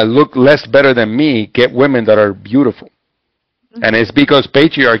men that look less better than me get women that are beautiful. And Mhm. it's because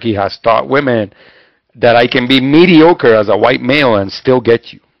patriarchy has taught women that I can be mediocre as a white male and still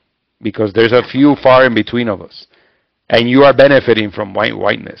get you. Because there's a few far in between of us. And you are benefiting from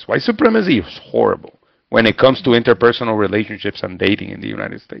whiteness. White supremacy is horrible when it comes to interpersonal relationships and dating in the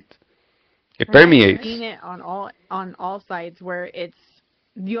United States. It And I've seen permeates. it on all sides where it's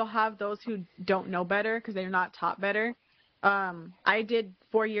you'll have those who don't know better because they're not taught better. I did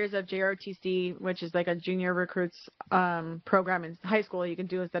 4 years of JROTC, which is like a junior recruits program in high school you can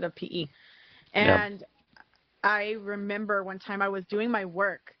do instead of PE. Yeah. And I remember one time I was doing my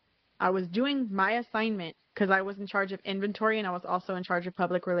work. I was doing my assignment because I was in charge of inventory and I was also in charge of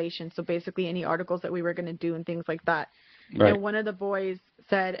public relations. So basically, any articles that we were going to do and things like that. Right. And one of the boys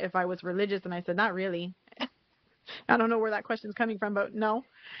said if I was religious, and I said, not really. I don't know where that question's coming from, but no.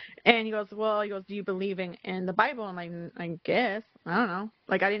 And he goes, well, he goes, do you believe in the Bible? I'm like, I guess. I don't know.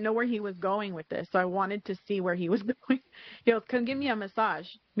 Like, I didn't know where he was going with this. So I wanted to see where he was going. He goes, come give me a massage.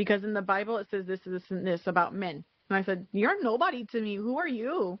 Because in the Bible, it says this, and this about men. And I said, you're nobody to me. Who are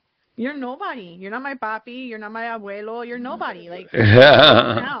you? You're nobody. You're not my papi. You're not my abuelo. You're nobody. Like, sit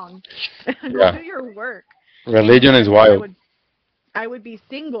Yeah. down. Go do your work. And he Religion is said that wild. I would be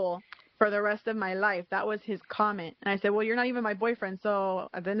single for the rest of my life. That was his comment. And I said, well, you're not even my boyfriend. So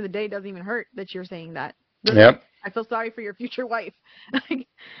at the end of the day, it doesn't even hurt that you're saying that. Doesn't, Yep. I feel sorry for your future wife. Like,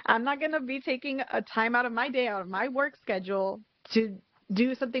 I'm not going to be taking a time out of my day, out of my work schedule to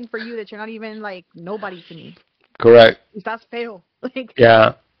do something for you that you're not even like nobody to me. Correct. That's fail. Like,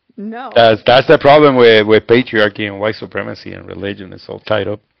 Yeah. no. That's the problem with patriarchy and white supremacy and religion. It's all tied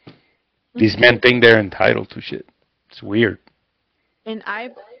up. These Hmm. men think they're entitled to shit. It's weird. And I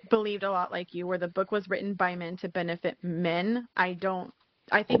believed a lot like you, where the book was written by men to benefit men. I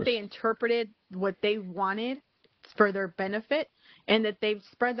Of think they course. interpreted what they wanted for their benefit and that they've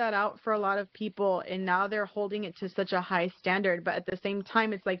spread that out for a lot of people and now they're holding it to such a high standard. But at the same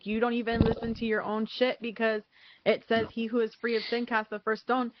time, it's like you don't even listen to your own shit because it says No. he who is free of sin cast the first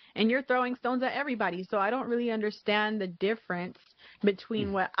stone and you're throwing stones at everybody. So I don't really understand the difference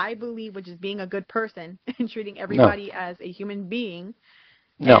between what I believe, which is being a good person and treating No. everybody as a human being,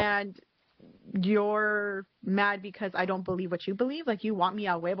 No. and you're mad because I don't believe what you believe. Like you want me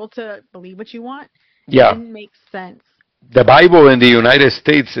a able to believe what you want. It Yeah. didn't make sense. The Bible in the United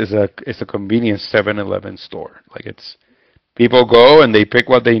States is a convenience 7-Eleven store. Like it's people go and they pick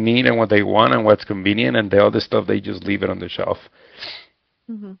what they need and what they want and what's convenient and the other stuff they just leave it on the shelf.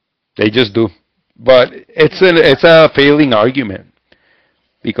 Hmm. They just do. But Yeah. it's a failing argument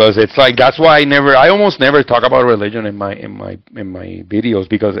because it's like that's why I almost never talk about religion in my videos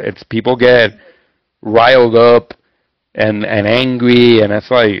because it's people get riled up and angry and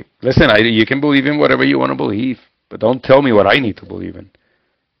it's like listen you can believe in whatever you want to believe but don't tell me what I need to believe in.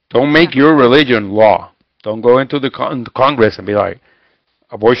 Don't Yeah. make your religion law. Don't go into the Congress and be like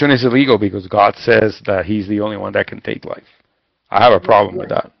abortion is illegal because God says that he's the only one that can take life. I have a Yeah. problem with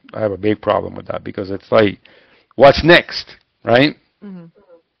that. I have a big problem with that because it's like what's next, right? Hmm.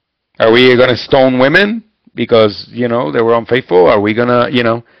 Are we going to stone women because they were unfaithful? Are we going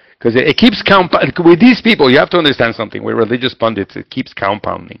to because it keeps with these people? You have to understand something. With religious pundits, it keeps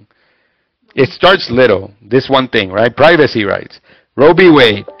compounding. It Hmm. starts little. This one thing, right? Privacy rights. Roe v.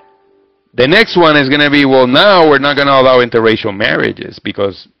 Wade. The next one is going to be, well, now we're not going to allow interracial marriages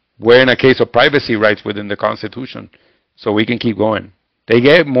because we're in a case of privacy rights within the Constitution. So we can keep going. They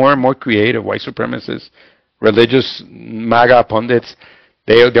get more and more creative. White supremacists, religious MAGA pundits,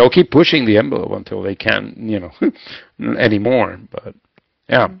 they'll keep pushing the envelope until they can't, anymore. But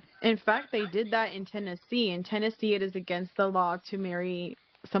yeah, Hmm. In fact, they did that in Tennessee. In Tennessee, it is against the law to marry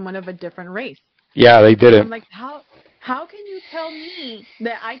someone of a different race. yeah, they did And it. I'm like, how can you tell me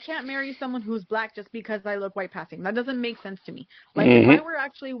that I can't marry someone who's black just because I look white passing? That doesn't make sense to me. Like if I Hmm. were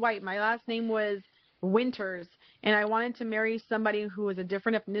actually white, my last name was Winters, and I wanted to marry somebody who was a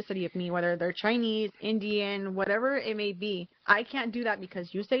different ethnicity of me, whether they're Chinese, Indian, whatever it may be, I can't do that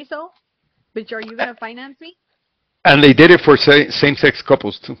because you say so. But are you gonna finance me? And they did it for same-sex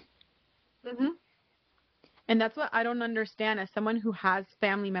couples too. Hmm. And that's what I don't understand as someone who has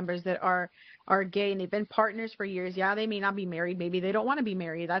family members that are gay and they've been partners for years. Yeah, they may not be married. Maybe they don't want to be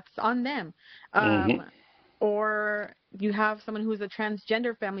married. That's on them. Hmm. Um, or you have someone who's a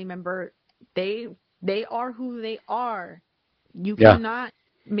transgender family member. They they are who they are. You Yeah, cannot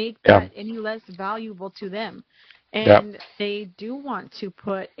make yeah. that any less valuable to them. Yeah. And they do want to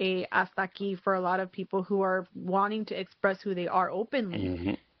put a hasta aquí for a lot of people who are wanting to express who they are openly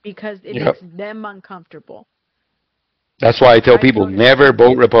Hmm. because it Yep. makes them uncomfortable. That's why I tell I've people noticed never that.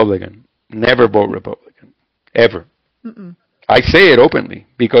 vote Republican. Never vote Republican. Ever. Mm-mm. I say it openly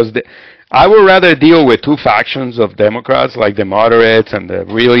because I would rather deal with two factions of Democrats, like the moderates and the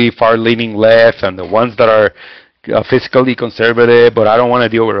really far-leaning left, and the ones that are fiscally conservative. But I don't want to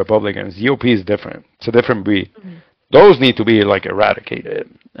deal with Republicans. GOP is different. It's a different breed. Mm-hmm. Those need to be like eradicated,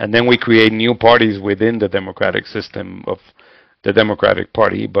 and then we create new parties within the democratic system of the Democratic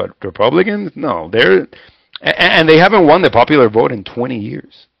Party. But Republicans, no, and they haven't won the popular vote in 20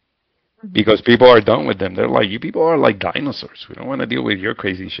 years Mm-hmm. because people are done with them. They're like, you people are like dinosaurs. We don't want to deal with your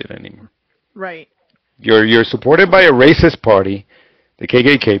crazy shit anymore. Right. You're supported by a racist party, the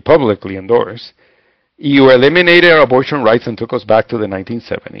KKK, publicly endorsed. You eliminated our abortion rights and took us back to the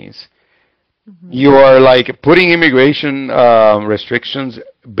 1970s. Mm-hmm. You are like putting immigration restrictions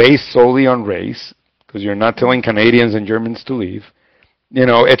based solely on race because you're not Mm-hmm. telling Canadians and Germans to leave. You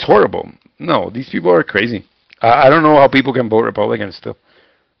know, it's horrible. No, these people are crazy. I don't know how people can vote Republican still,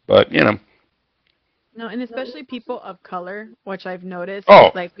 but you know. No, and especially people of color, which I've noticed.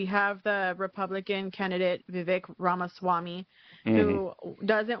 Oh, Like we have the Republican candidate Vivek Ramaswamy, hmm, who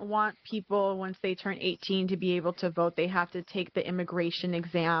doesn't want people once they turn 18 to be able to vote. They have to take the immigration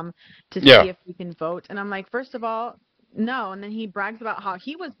exam to yeah. see if they can vote. And I'm like, first of all, no. And then he brags about how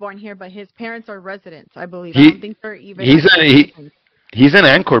he was born here, but his parents are residents, I believe. I don't He think they're even he's actual citizens. he's an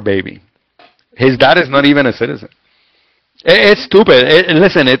anchor baby. His Mm-hmm. dad is not even a citizen. It's stupid. And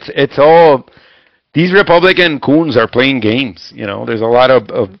listen, it's all these Republican coons are playing games. You know, there's a lot of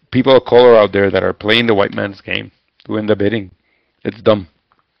Mm-hmm. people of color out there that are playing the white man's game, doing the bidding. It's dumb.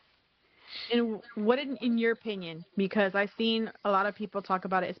 And what, in your opinion, because I've seen a lot of people talk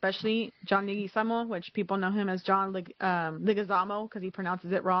about it, especially John Leguizamo, which people know him as John Leguizamo because he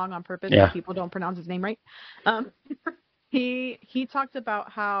pronounces it wrong on purpose so Yeah. people don't pronounce his name right. Um, he talked about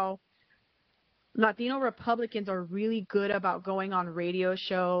how Latino Republicans are really good about going on radio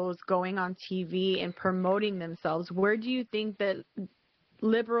shows, going on TV, and promoting themselves. Where do you think that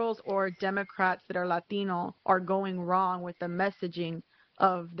liberals or Democrats that are Latino are going wrong with the messaging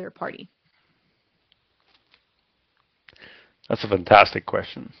of their party? That's a fantastic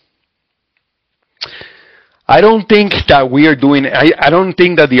question. I don't think that we are doing. I don't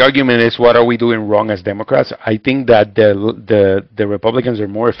think that the argument is what are we doing wrong as Democrats. I think that the Republicans are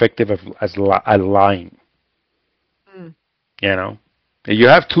more effective at lying. Mm. You know, you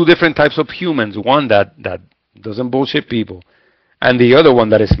have two different types of humans. One that doesn't bullshit people, and the other one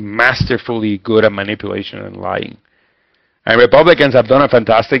that is masterfully good at manipulation and lying. And Republicans have done a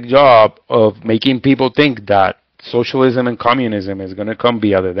fantastic job of making people think that socialism and communism is going to come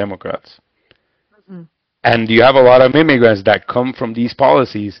via the Democrats. Mm. And you have a lot of immigrants that come from these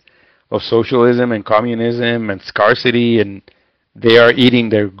policies of socialism and communism and scarcity, and they are eating,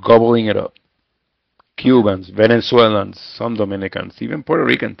 they're gobbling it up. Yeah. Cubans, Venezuelans, some Dominicans, even Puerto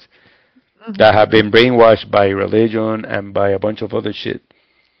Ricans Hmm. that have been brainwashed by religion and by a bunch of other shit,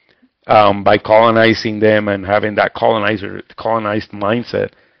 by colonizing them and having that colonized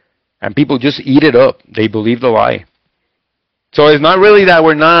mindset. And people just eat it up. They believe the lie. So it's not really that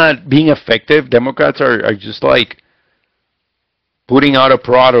we're not being effective. Democrats are just like putting out a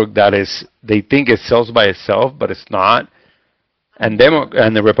product that is they think it sells by itself, but it's not. And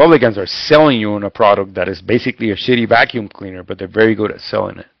the Republicans are selling you on a product that is basically a shitty vacuum cleaner, but they're very good at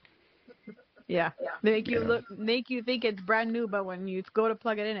selling it. Yeah. They make You you know, make you think it's brand new, but when you go to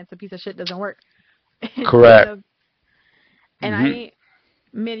plug it in, it's a piece of shit, doesn't work. correct. So, and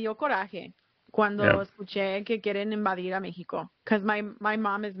Hmm. me dio coraje Yeah, cuando escuché que quieren invadir a México. Because my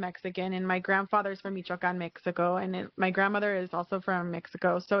mom is Mexican and my grandfather's from Michoacán, Mexico, and my grandmother is also from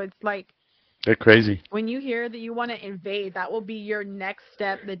Mexico. So it's like they're crazy. when you hear that you want to invade, that will be your next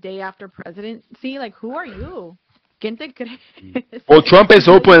step the day after presidency. Like, who are you? ¿Quién te crees? Well, Trump To is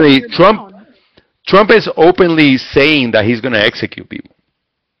tell you that openly you're Trump down. Trump is openly saying that he's going to execute people,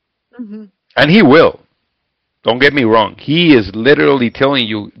 Hmm. and he will. Don't get me wrong. He is literally telling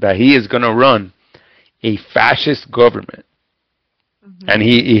you that he is going to run a fascist government, Hmm. and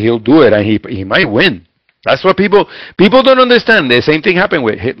he'll do it, and he might win. That's what people don't understand. The same thing happened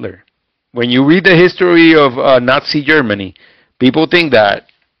with Hitler. When you read the history of Nazi Germany, people think that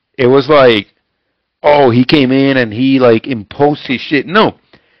it was like, oh, he came in and he like imposed his shit. No,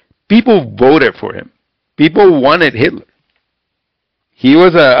 people voted for him. People wanted Hitler. He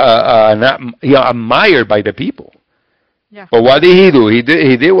was admired by the people. Yeah. But what did he do? He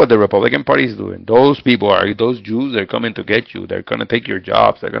did what the Republican Party is doing. Those people are those Jews. They're coming to get you. They're gonna take your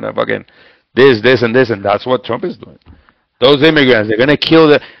jobs. They're gonna fucking this, and this, and that's what Trump is doing. Those immigrants, they're gonna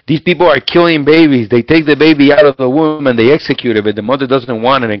kill these people are killing babies. They take the baby out of the womb and they execute it, but the mother doesn't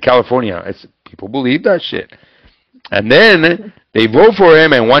want it in California. People believe that shit. And then they vote for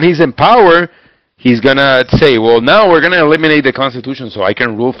him, and when he's in power, he's gonna say, well, now we're gonna eliminate the Constitution so I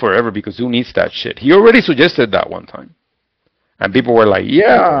can rule forever because who needs that shit? He already suggested that one time. And people were like,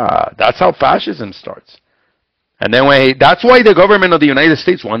 yeah, that's how fascism starts. And then that's why the government of the United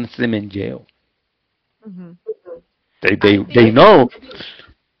States wants them in jail. Mm-hmm. They know.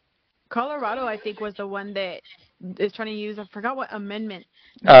 Colorado, I think, was the one that is trying to use, I forgot what amendment.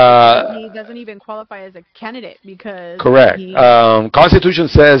 He doesn't even qualify as a candidate because correct. Constitution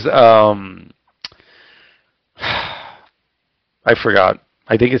says, I forgot.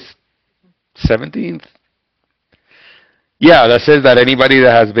 I think it's 17th. Yeah, that says that anybody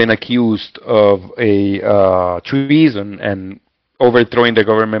that has been accused of a treason and overthrowing the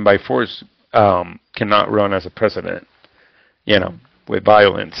government by force cannot run as a president, with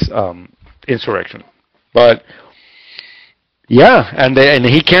violence, insurrection. But yeah, and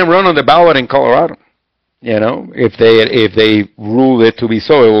he can't run on the ballot in Colorado. If they rule it to be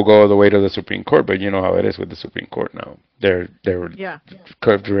so, it will go all the way to the Supreme Court. But you know how it is with the Supreme Court now. They're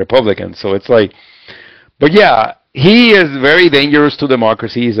curved Republicans, so it's like. But yeah, he is very dangerous to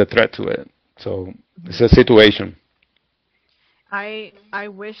democracy. He's a threat to it. So it's a situation. I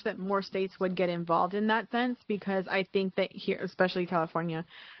wish that more states would get involved in that sense because I think that here, especially California,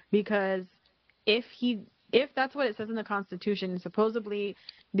 because if that's what it says in the Constitution, supposedly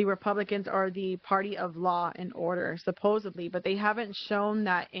the Republicans are the party of law and order, supposedly, but they haven't shown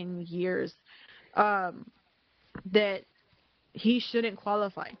that in years, that he shouldn't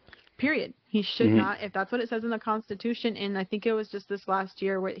qualify. Period. He should not. If that's what it says in the Constitution, and I think it was just this last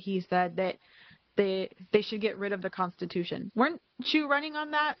year where he said that they should get rid of the Constitution. Weren't you running on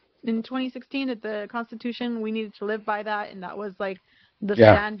that in 2016 that the Constitution, we needed to live by that, and that was like the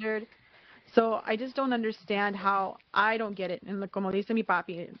standard? So I just don't understand how, I don't get it. And como dice mi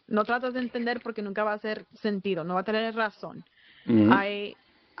papi, no tratas de entender porque nunca va a hacer sentido, no va a tener razón.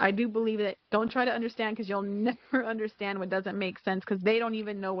 I do believe that don't try to understand because you'll never understand what doesn't make sense because they don't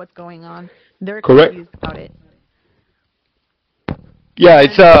even know what's going on. They're confused about it. Yeah,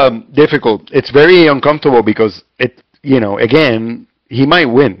 it's difficult. It's very uncomfortable because again, he might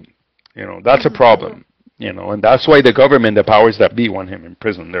win. That's a problem. And that's why the government, the powers that be, want him in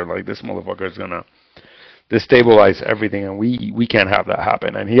prison. They're like, this motherfucker is gonna destabilize everything, and we can't have that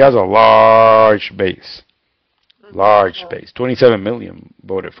happen. And he has a large base. 27 million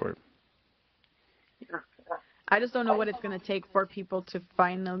voted for it. I just don't know what it's going to take for people to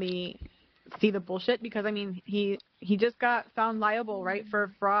finally see the bullshit because, I mean, he just got found liable, right,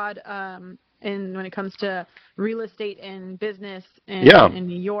 for fraud and when it comes to real estate and business in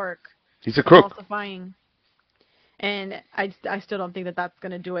New York. He's a crook. Falsifying. And I still don't think that that's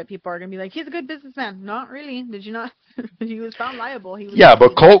going to do it. People are going to be like, he's a good businessman. Not really. Did you not? He was found liable.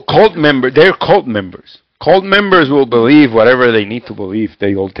 But cult members, they're cult members. Cult members will believe whatever they need to believe.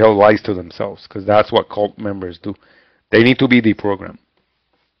 They will tell lies to themselves because that's what cult members do. They need to be deprogrammed.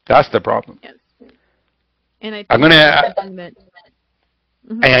 That's the problem. Yes. And I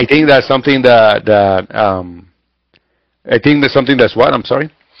think that's something that I think that's something that's what? I'm sorry?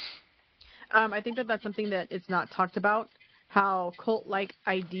 I think that's something that it's not talked about. How cult-like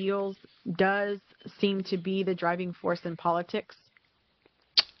ideals does seem to be the driving force in politics.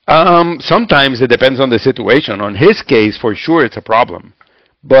 Sometimes it depends on the situation. On his case, for sure, it's a problem.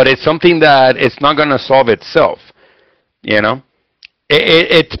 But it's something that it's not going to solve itself.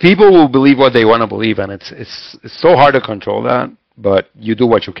 It's people will believe what they want to believe, and it's so hard to control that. But you do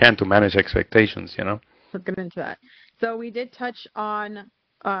what you can to manage expectations. Let's get into that. So we did touch on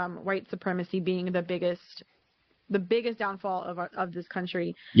white supremacy being the biggest downfall of this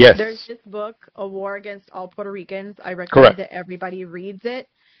country. Yes. There's this book, A War Against All Puerto Ricans. I recommend that everybody reads it.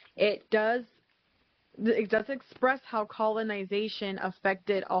 It does express how colonization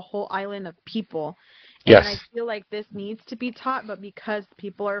affected a whole island of people. And I feel like this needs to be taught, but because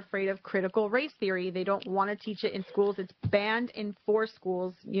people are afraid of critical race theory, they don't want to teach it in schools. It's banned in 4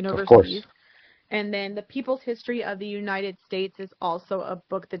 schools, universities. And then The People's History of the United States is also a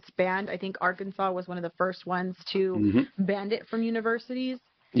book that's banned. I think Arkansas was one of the first ones to ban it from universities.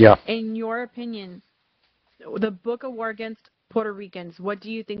 Yeah. In your opinion, the book of War Against Puerto Ricans, what do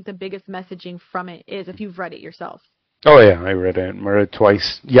you think the biggest messaging from it is if you've read it yourself? Oh, yeah, I read it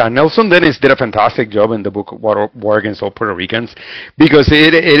twice. Yeah, Nelson Dennis did a fantastic job in the book War Against All Puerto Ricans because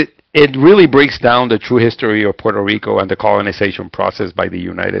it really breaks down the true history of Puerto Rico and the colonization process by the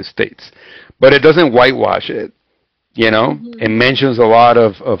United States. But it doesn't whitewash it. You know, Mhm. it mentions a lot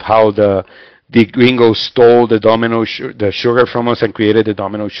of how the gringos stole the sugar from us and created the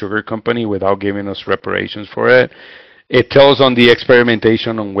Domino Sugar Company without giving us reparations for it. It tells on the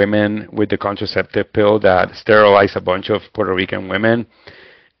experimentation on women with the contraceptive pill that sterilized a bunch of Puerto Rican women.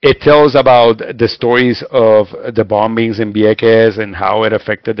 It tells about the stories of the bombings in Vieques and how it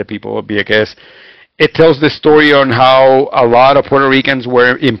affected the people of Vieques. It tells the story on how a lot of Puerto Ricans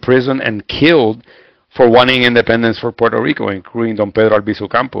were imprisoned and killed for wanting independence for Puerto Rico, including Don Pedro Albizu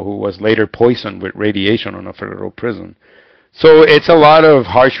Campo, who was later poisoned with radiation on a federal prison. So it's a lot of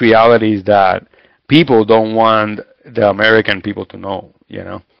harsh realities that people don't want the American people to know, you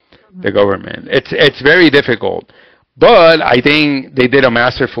know, the Mhm. government. It's very difficult. But I think they did a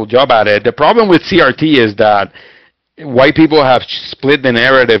masterful job at it. The problem with CRT is that white people have split the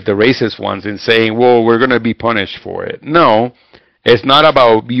narrative, the racist ones, in saying, well, we're going to be punished for it. No, it's not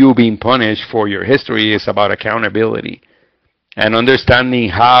about you being punished for your history. It's about accountability and understanding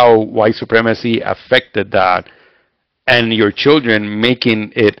how white supremacy affected that and your children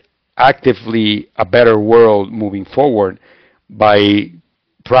making it actively a better world moving forward by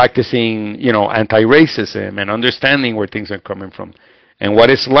practicing, you know, anti-racism and understanding where things are coming from and what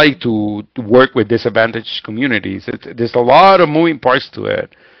it's like to work with disadvantaged communities. There's a lot of moving parts to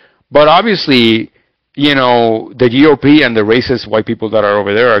it. But obviously, you know, the GOP and the racist white people that are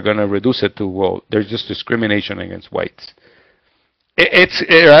over there are going to reduce it to, well, there's just discrimination against whites. Right.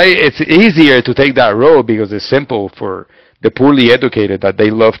 It's easier to take that road because it's simple for the poorly educated that they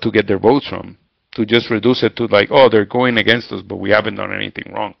love to get their votes from. To just reduce it to like, oh, they're going against us, but we haven't done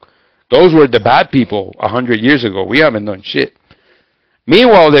anything wrong. Those were the bad people 100 years ago. We haven't done shit.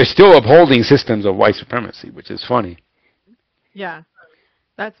 Meanwhile, they're still upholding systems of white supremacy, which is funny. Yeah.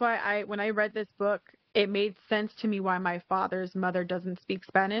 That's why when I read this book, it made sense to me why my father's mother doesn't speak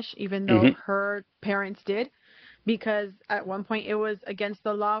Spanish, even though Hmm. her parents did, because at one point it was against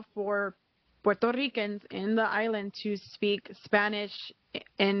the law for Puerto Ricans in the island to speak Spanish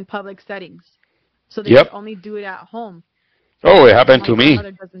in public settings. So they could Yep. only do it at home. Oh, it And happened my to me.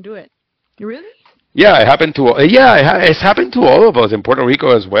 grandmother doesn't do it. Really? Yeah, it happened to yeah, it's happened to all of us in Puerto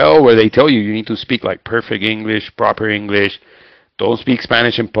Rico as well, where they tell you you need to speak like perfect English, proper English. Don't speak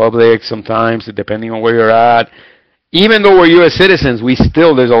Spanish in public sometimes, depending on where you're at. Even though we're U.S. citizens, we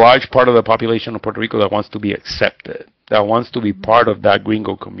still, there's a large part of the population of Puerto Rico that wants to be accepted, that wants to be Hmm. part of that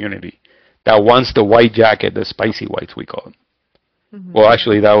gringo community, that wants the white jacket, the spicy whites, we call it. Hmm. Well,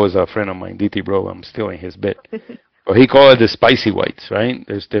 actually, that was a friend of mine, DT Bro. I'm stealing his bit. But he called it the spicy whites, right?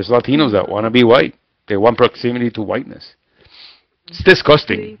 There's Latinos Hmm. that want to be white. They want proximity to whiteness. It's Do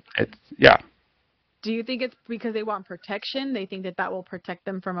disgusting. they, Yeah. do you think it's because they want protection? They think that that will protect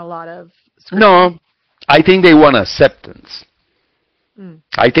them from a lot of scrutiny? No, I think they want acceptance. Mm.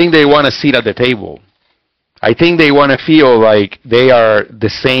 I think they want a seat at the table. I think they want to feel like they are the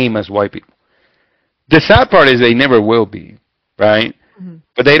same as white people. The sad part is they never will be, right? Hmm.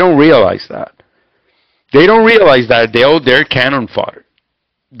 But they don't realize that. They don't realize that they're cannon fodder.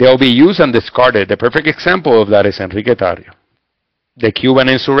 They'll be used and discarded. The perfect example of that is Enrique Tarrio, the Cuban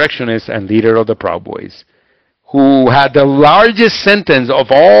insurrectionist and leader of the Proud Boys, who had the largest sentence of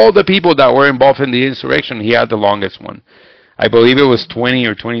all the people that were involved in the insurrection. He had the longest one. I believe it was 20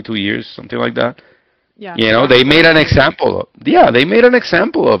 or 22 years, something like that. Yeah, You know, around they made 30 an years. example of. Yeah, they made an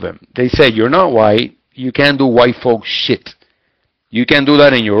example of him. They said, "You're not white. You can't do white folks shit. You can do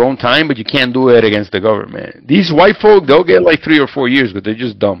that in your own time, but you can't do it against the government. These white folk, they'll get like 3 or 4 years, but they're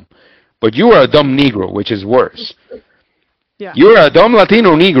just dumb. But you are a dumb Negro, which is worse. Yeah. You're a dumb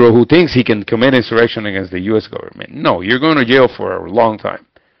Latino Negro who thinks he can commit insurrection against the U.S. government. No, you're going to jail for a long time."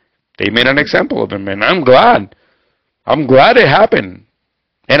 They made an example of him, and I'm glad. I'm glad it happened.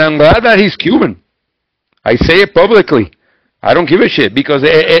 And I'm glad that he's Cuban. I say it publicly. I don't give a shit because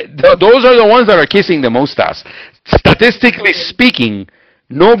those are the ones that are kissing the most ass. Statistically speaking,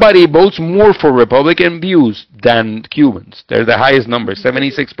 nobody votes more for Republican views than Cubans. They're the highest number,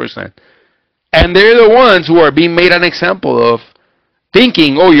 76%. And they're the ones who are being made an example of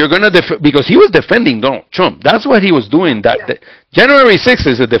thinking, oh, you're going to because he was defending Donald Trump. That's what he was doing. January 6th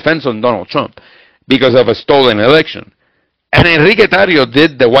is a defense on Donald Trump because of a stolen election. And Enrique Tarrio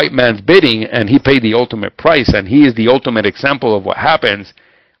did the white man's bidding, and he paid the ultimate price. And he is the ultimate example of what happens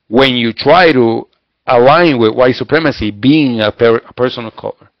when you try to align with white supremacy, being a person of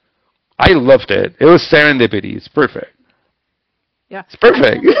color. I loved it. It was serendipity. It's perfect. Yeah. It's I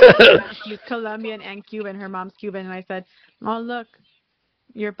perfect. told my sister that she's Colombian and Cuban. Her mom's Cuban. And I said, oh, look,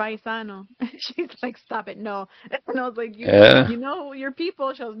 you're paisano. She's like, stop it. No. And I was like, Yeah. you know your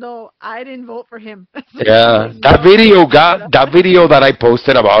people. She goes, no, I didn't vote for him. So she's Yeah, like, no, that video that I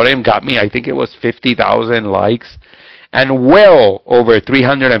posted about him got me. I think it was 50,000 likes, and well over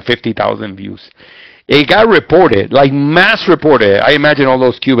 350,000 views. It got reported, like mass reported. I imagine all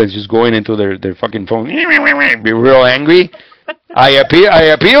those Cubans just going into their fucking phone, be real angry. I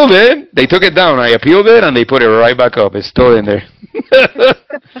appealed it. They took it down. I appealed it, and they put it right back up. It's still in there.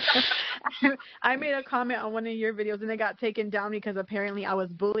 I made a comment on one of your videos and it got taken down because apparently I was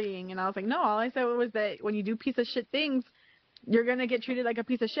bullying, and I was like, no, all I said was that when you do piece of shit things, you're gonna get treated like a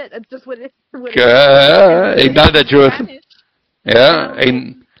piece of shit. That's just what it is. What it is. Ain't that the truth? Spanish. Yeah.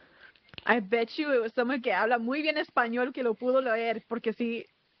 Ain't, I bet you it was someone que habla muy bien español que lo pudo leer, porque si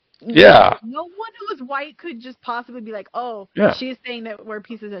yeah. no one who was white could just possibly be like, oh, Yeah. she's saying that we're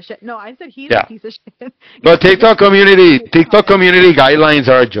pieces of shit. No, I said he's a Yeah. piece of shit. But TikTok community guidelines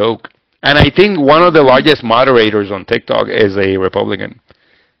are a joke. And I think one of the largest moderators on TikTok is a Republican,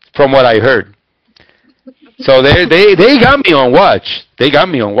 from what I heard. So they got me on watch. They got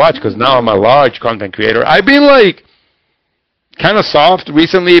me on watch because now I'm a large content creator. I've been like kind of soft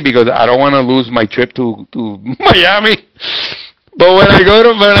recently because I don't want to lose my trip to Miami. But when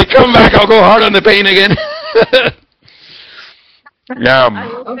I come back, I'll go hard on the paint again. Yeah. I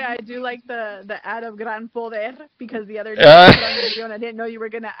will say I do like the ad of Gran Poder, because the other day I put on the video and I didn't know you were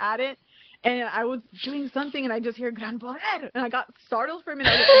gonna add it, and I was doing something and I just hear Gran Poder and I got startled for a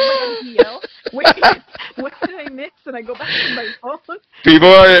minute. I was like, oh my god, he yelled. Wait, what did I miss? And I go back to my phone. People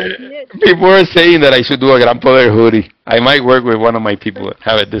are saying that I should do a Gran Poder hoodie. I might work with one of my people that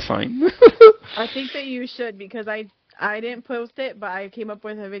have it designed. I think that you should, because I didn't post it, but I came up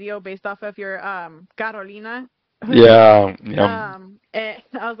with a video based off of your Carolina. Yeah. Yeah. And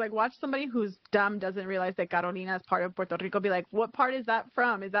I was like, watch somebody who's dumb doesn't realize that Carolina is part of Puerto Rico be like, what part is that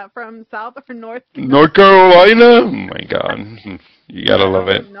from? Is that from South or North? North Carolina? Oh my God. You gotta love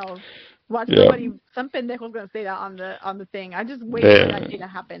it. No. Watch Yeah. somebody, some pendejo's gonna say that on the thing. I just wait for that day to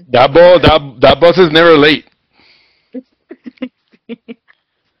happen. That bus is never late.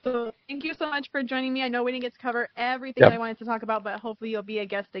 So thank you so much for joining me. I know we didn't get to cover everything that I wanted to talk about, but hopefully you'll be a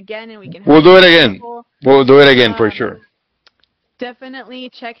guest again and we can. We'll do it again. We'll do it again for sure. Definitely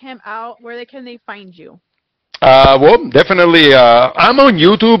check him out. Where can they find you? Well, definitely. I'm on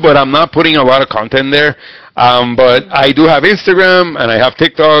YouTube, but I'm not putting a lot of content there. But I do have Instagram and I have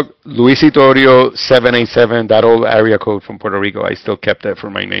TikTok. Luisitorio 787. That old area code from Puerto Rico. I still kept that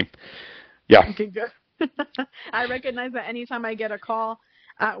for my name. Yeah. Okay, good. I recognize that anytime I get a call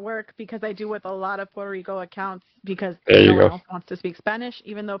at work, because I do with a lot of Puerto Rico accounts, because no one else wants to speak Spanish,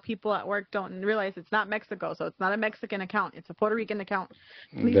 even though people at work don't realize it's not Mexico, so it's not a Mexican account, it's a Puerto Rican account.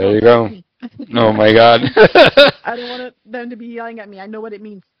 Please there you go. Oh my God. I don't want them to be yelling at me. I know what it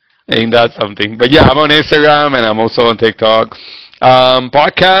means. Ain't that something? But yeah, I'm on Instagram and I'm also on TikTok.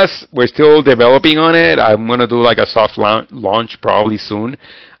 Podcasts, we're still developing on it. I'm going to do like a soft launch probably soon.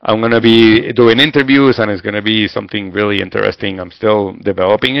 I'm going to be doing interviews and it's going to be something really interesting. I'm still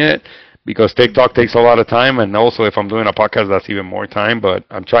developing it because TikTok takes a lot of time. And also if I'm doing a podcast, that's even more time. But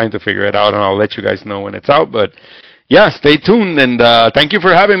I'm trying to figure it out and I'll let you guys know when it's out. But yeah, stay tuned. And thank you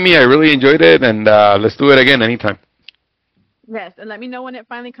for having me. I really enjoyed it. And let's do it again anytime. Yes, and let me know when it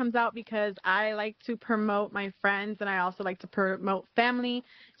finally comes out, because I like to promote my friends and I also like to promote family.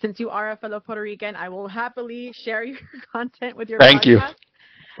 Since you are a fellow Puerto Rican, I will happily share your content with your podcast.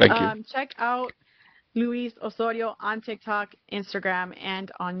 Thank you. Check out Luis Osorio on TikTok, Instagram,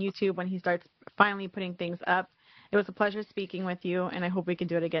 and on YouTube when he starts finally putting things up. It was a pleasure speaking with you, and I hope we can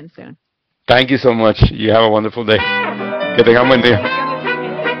do it again soon. Thank you so much. You have a wonderful day. Que tengan buen día.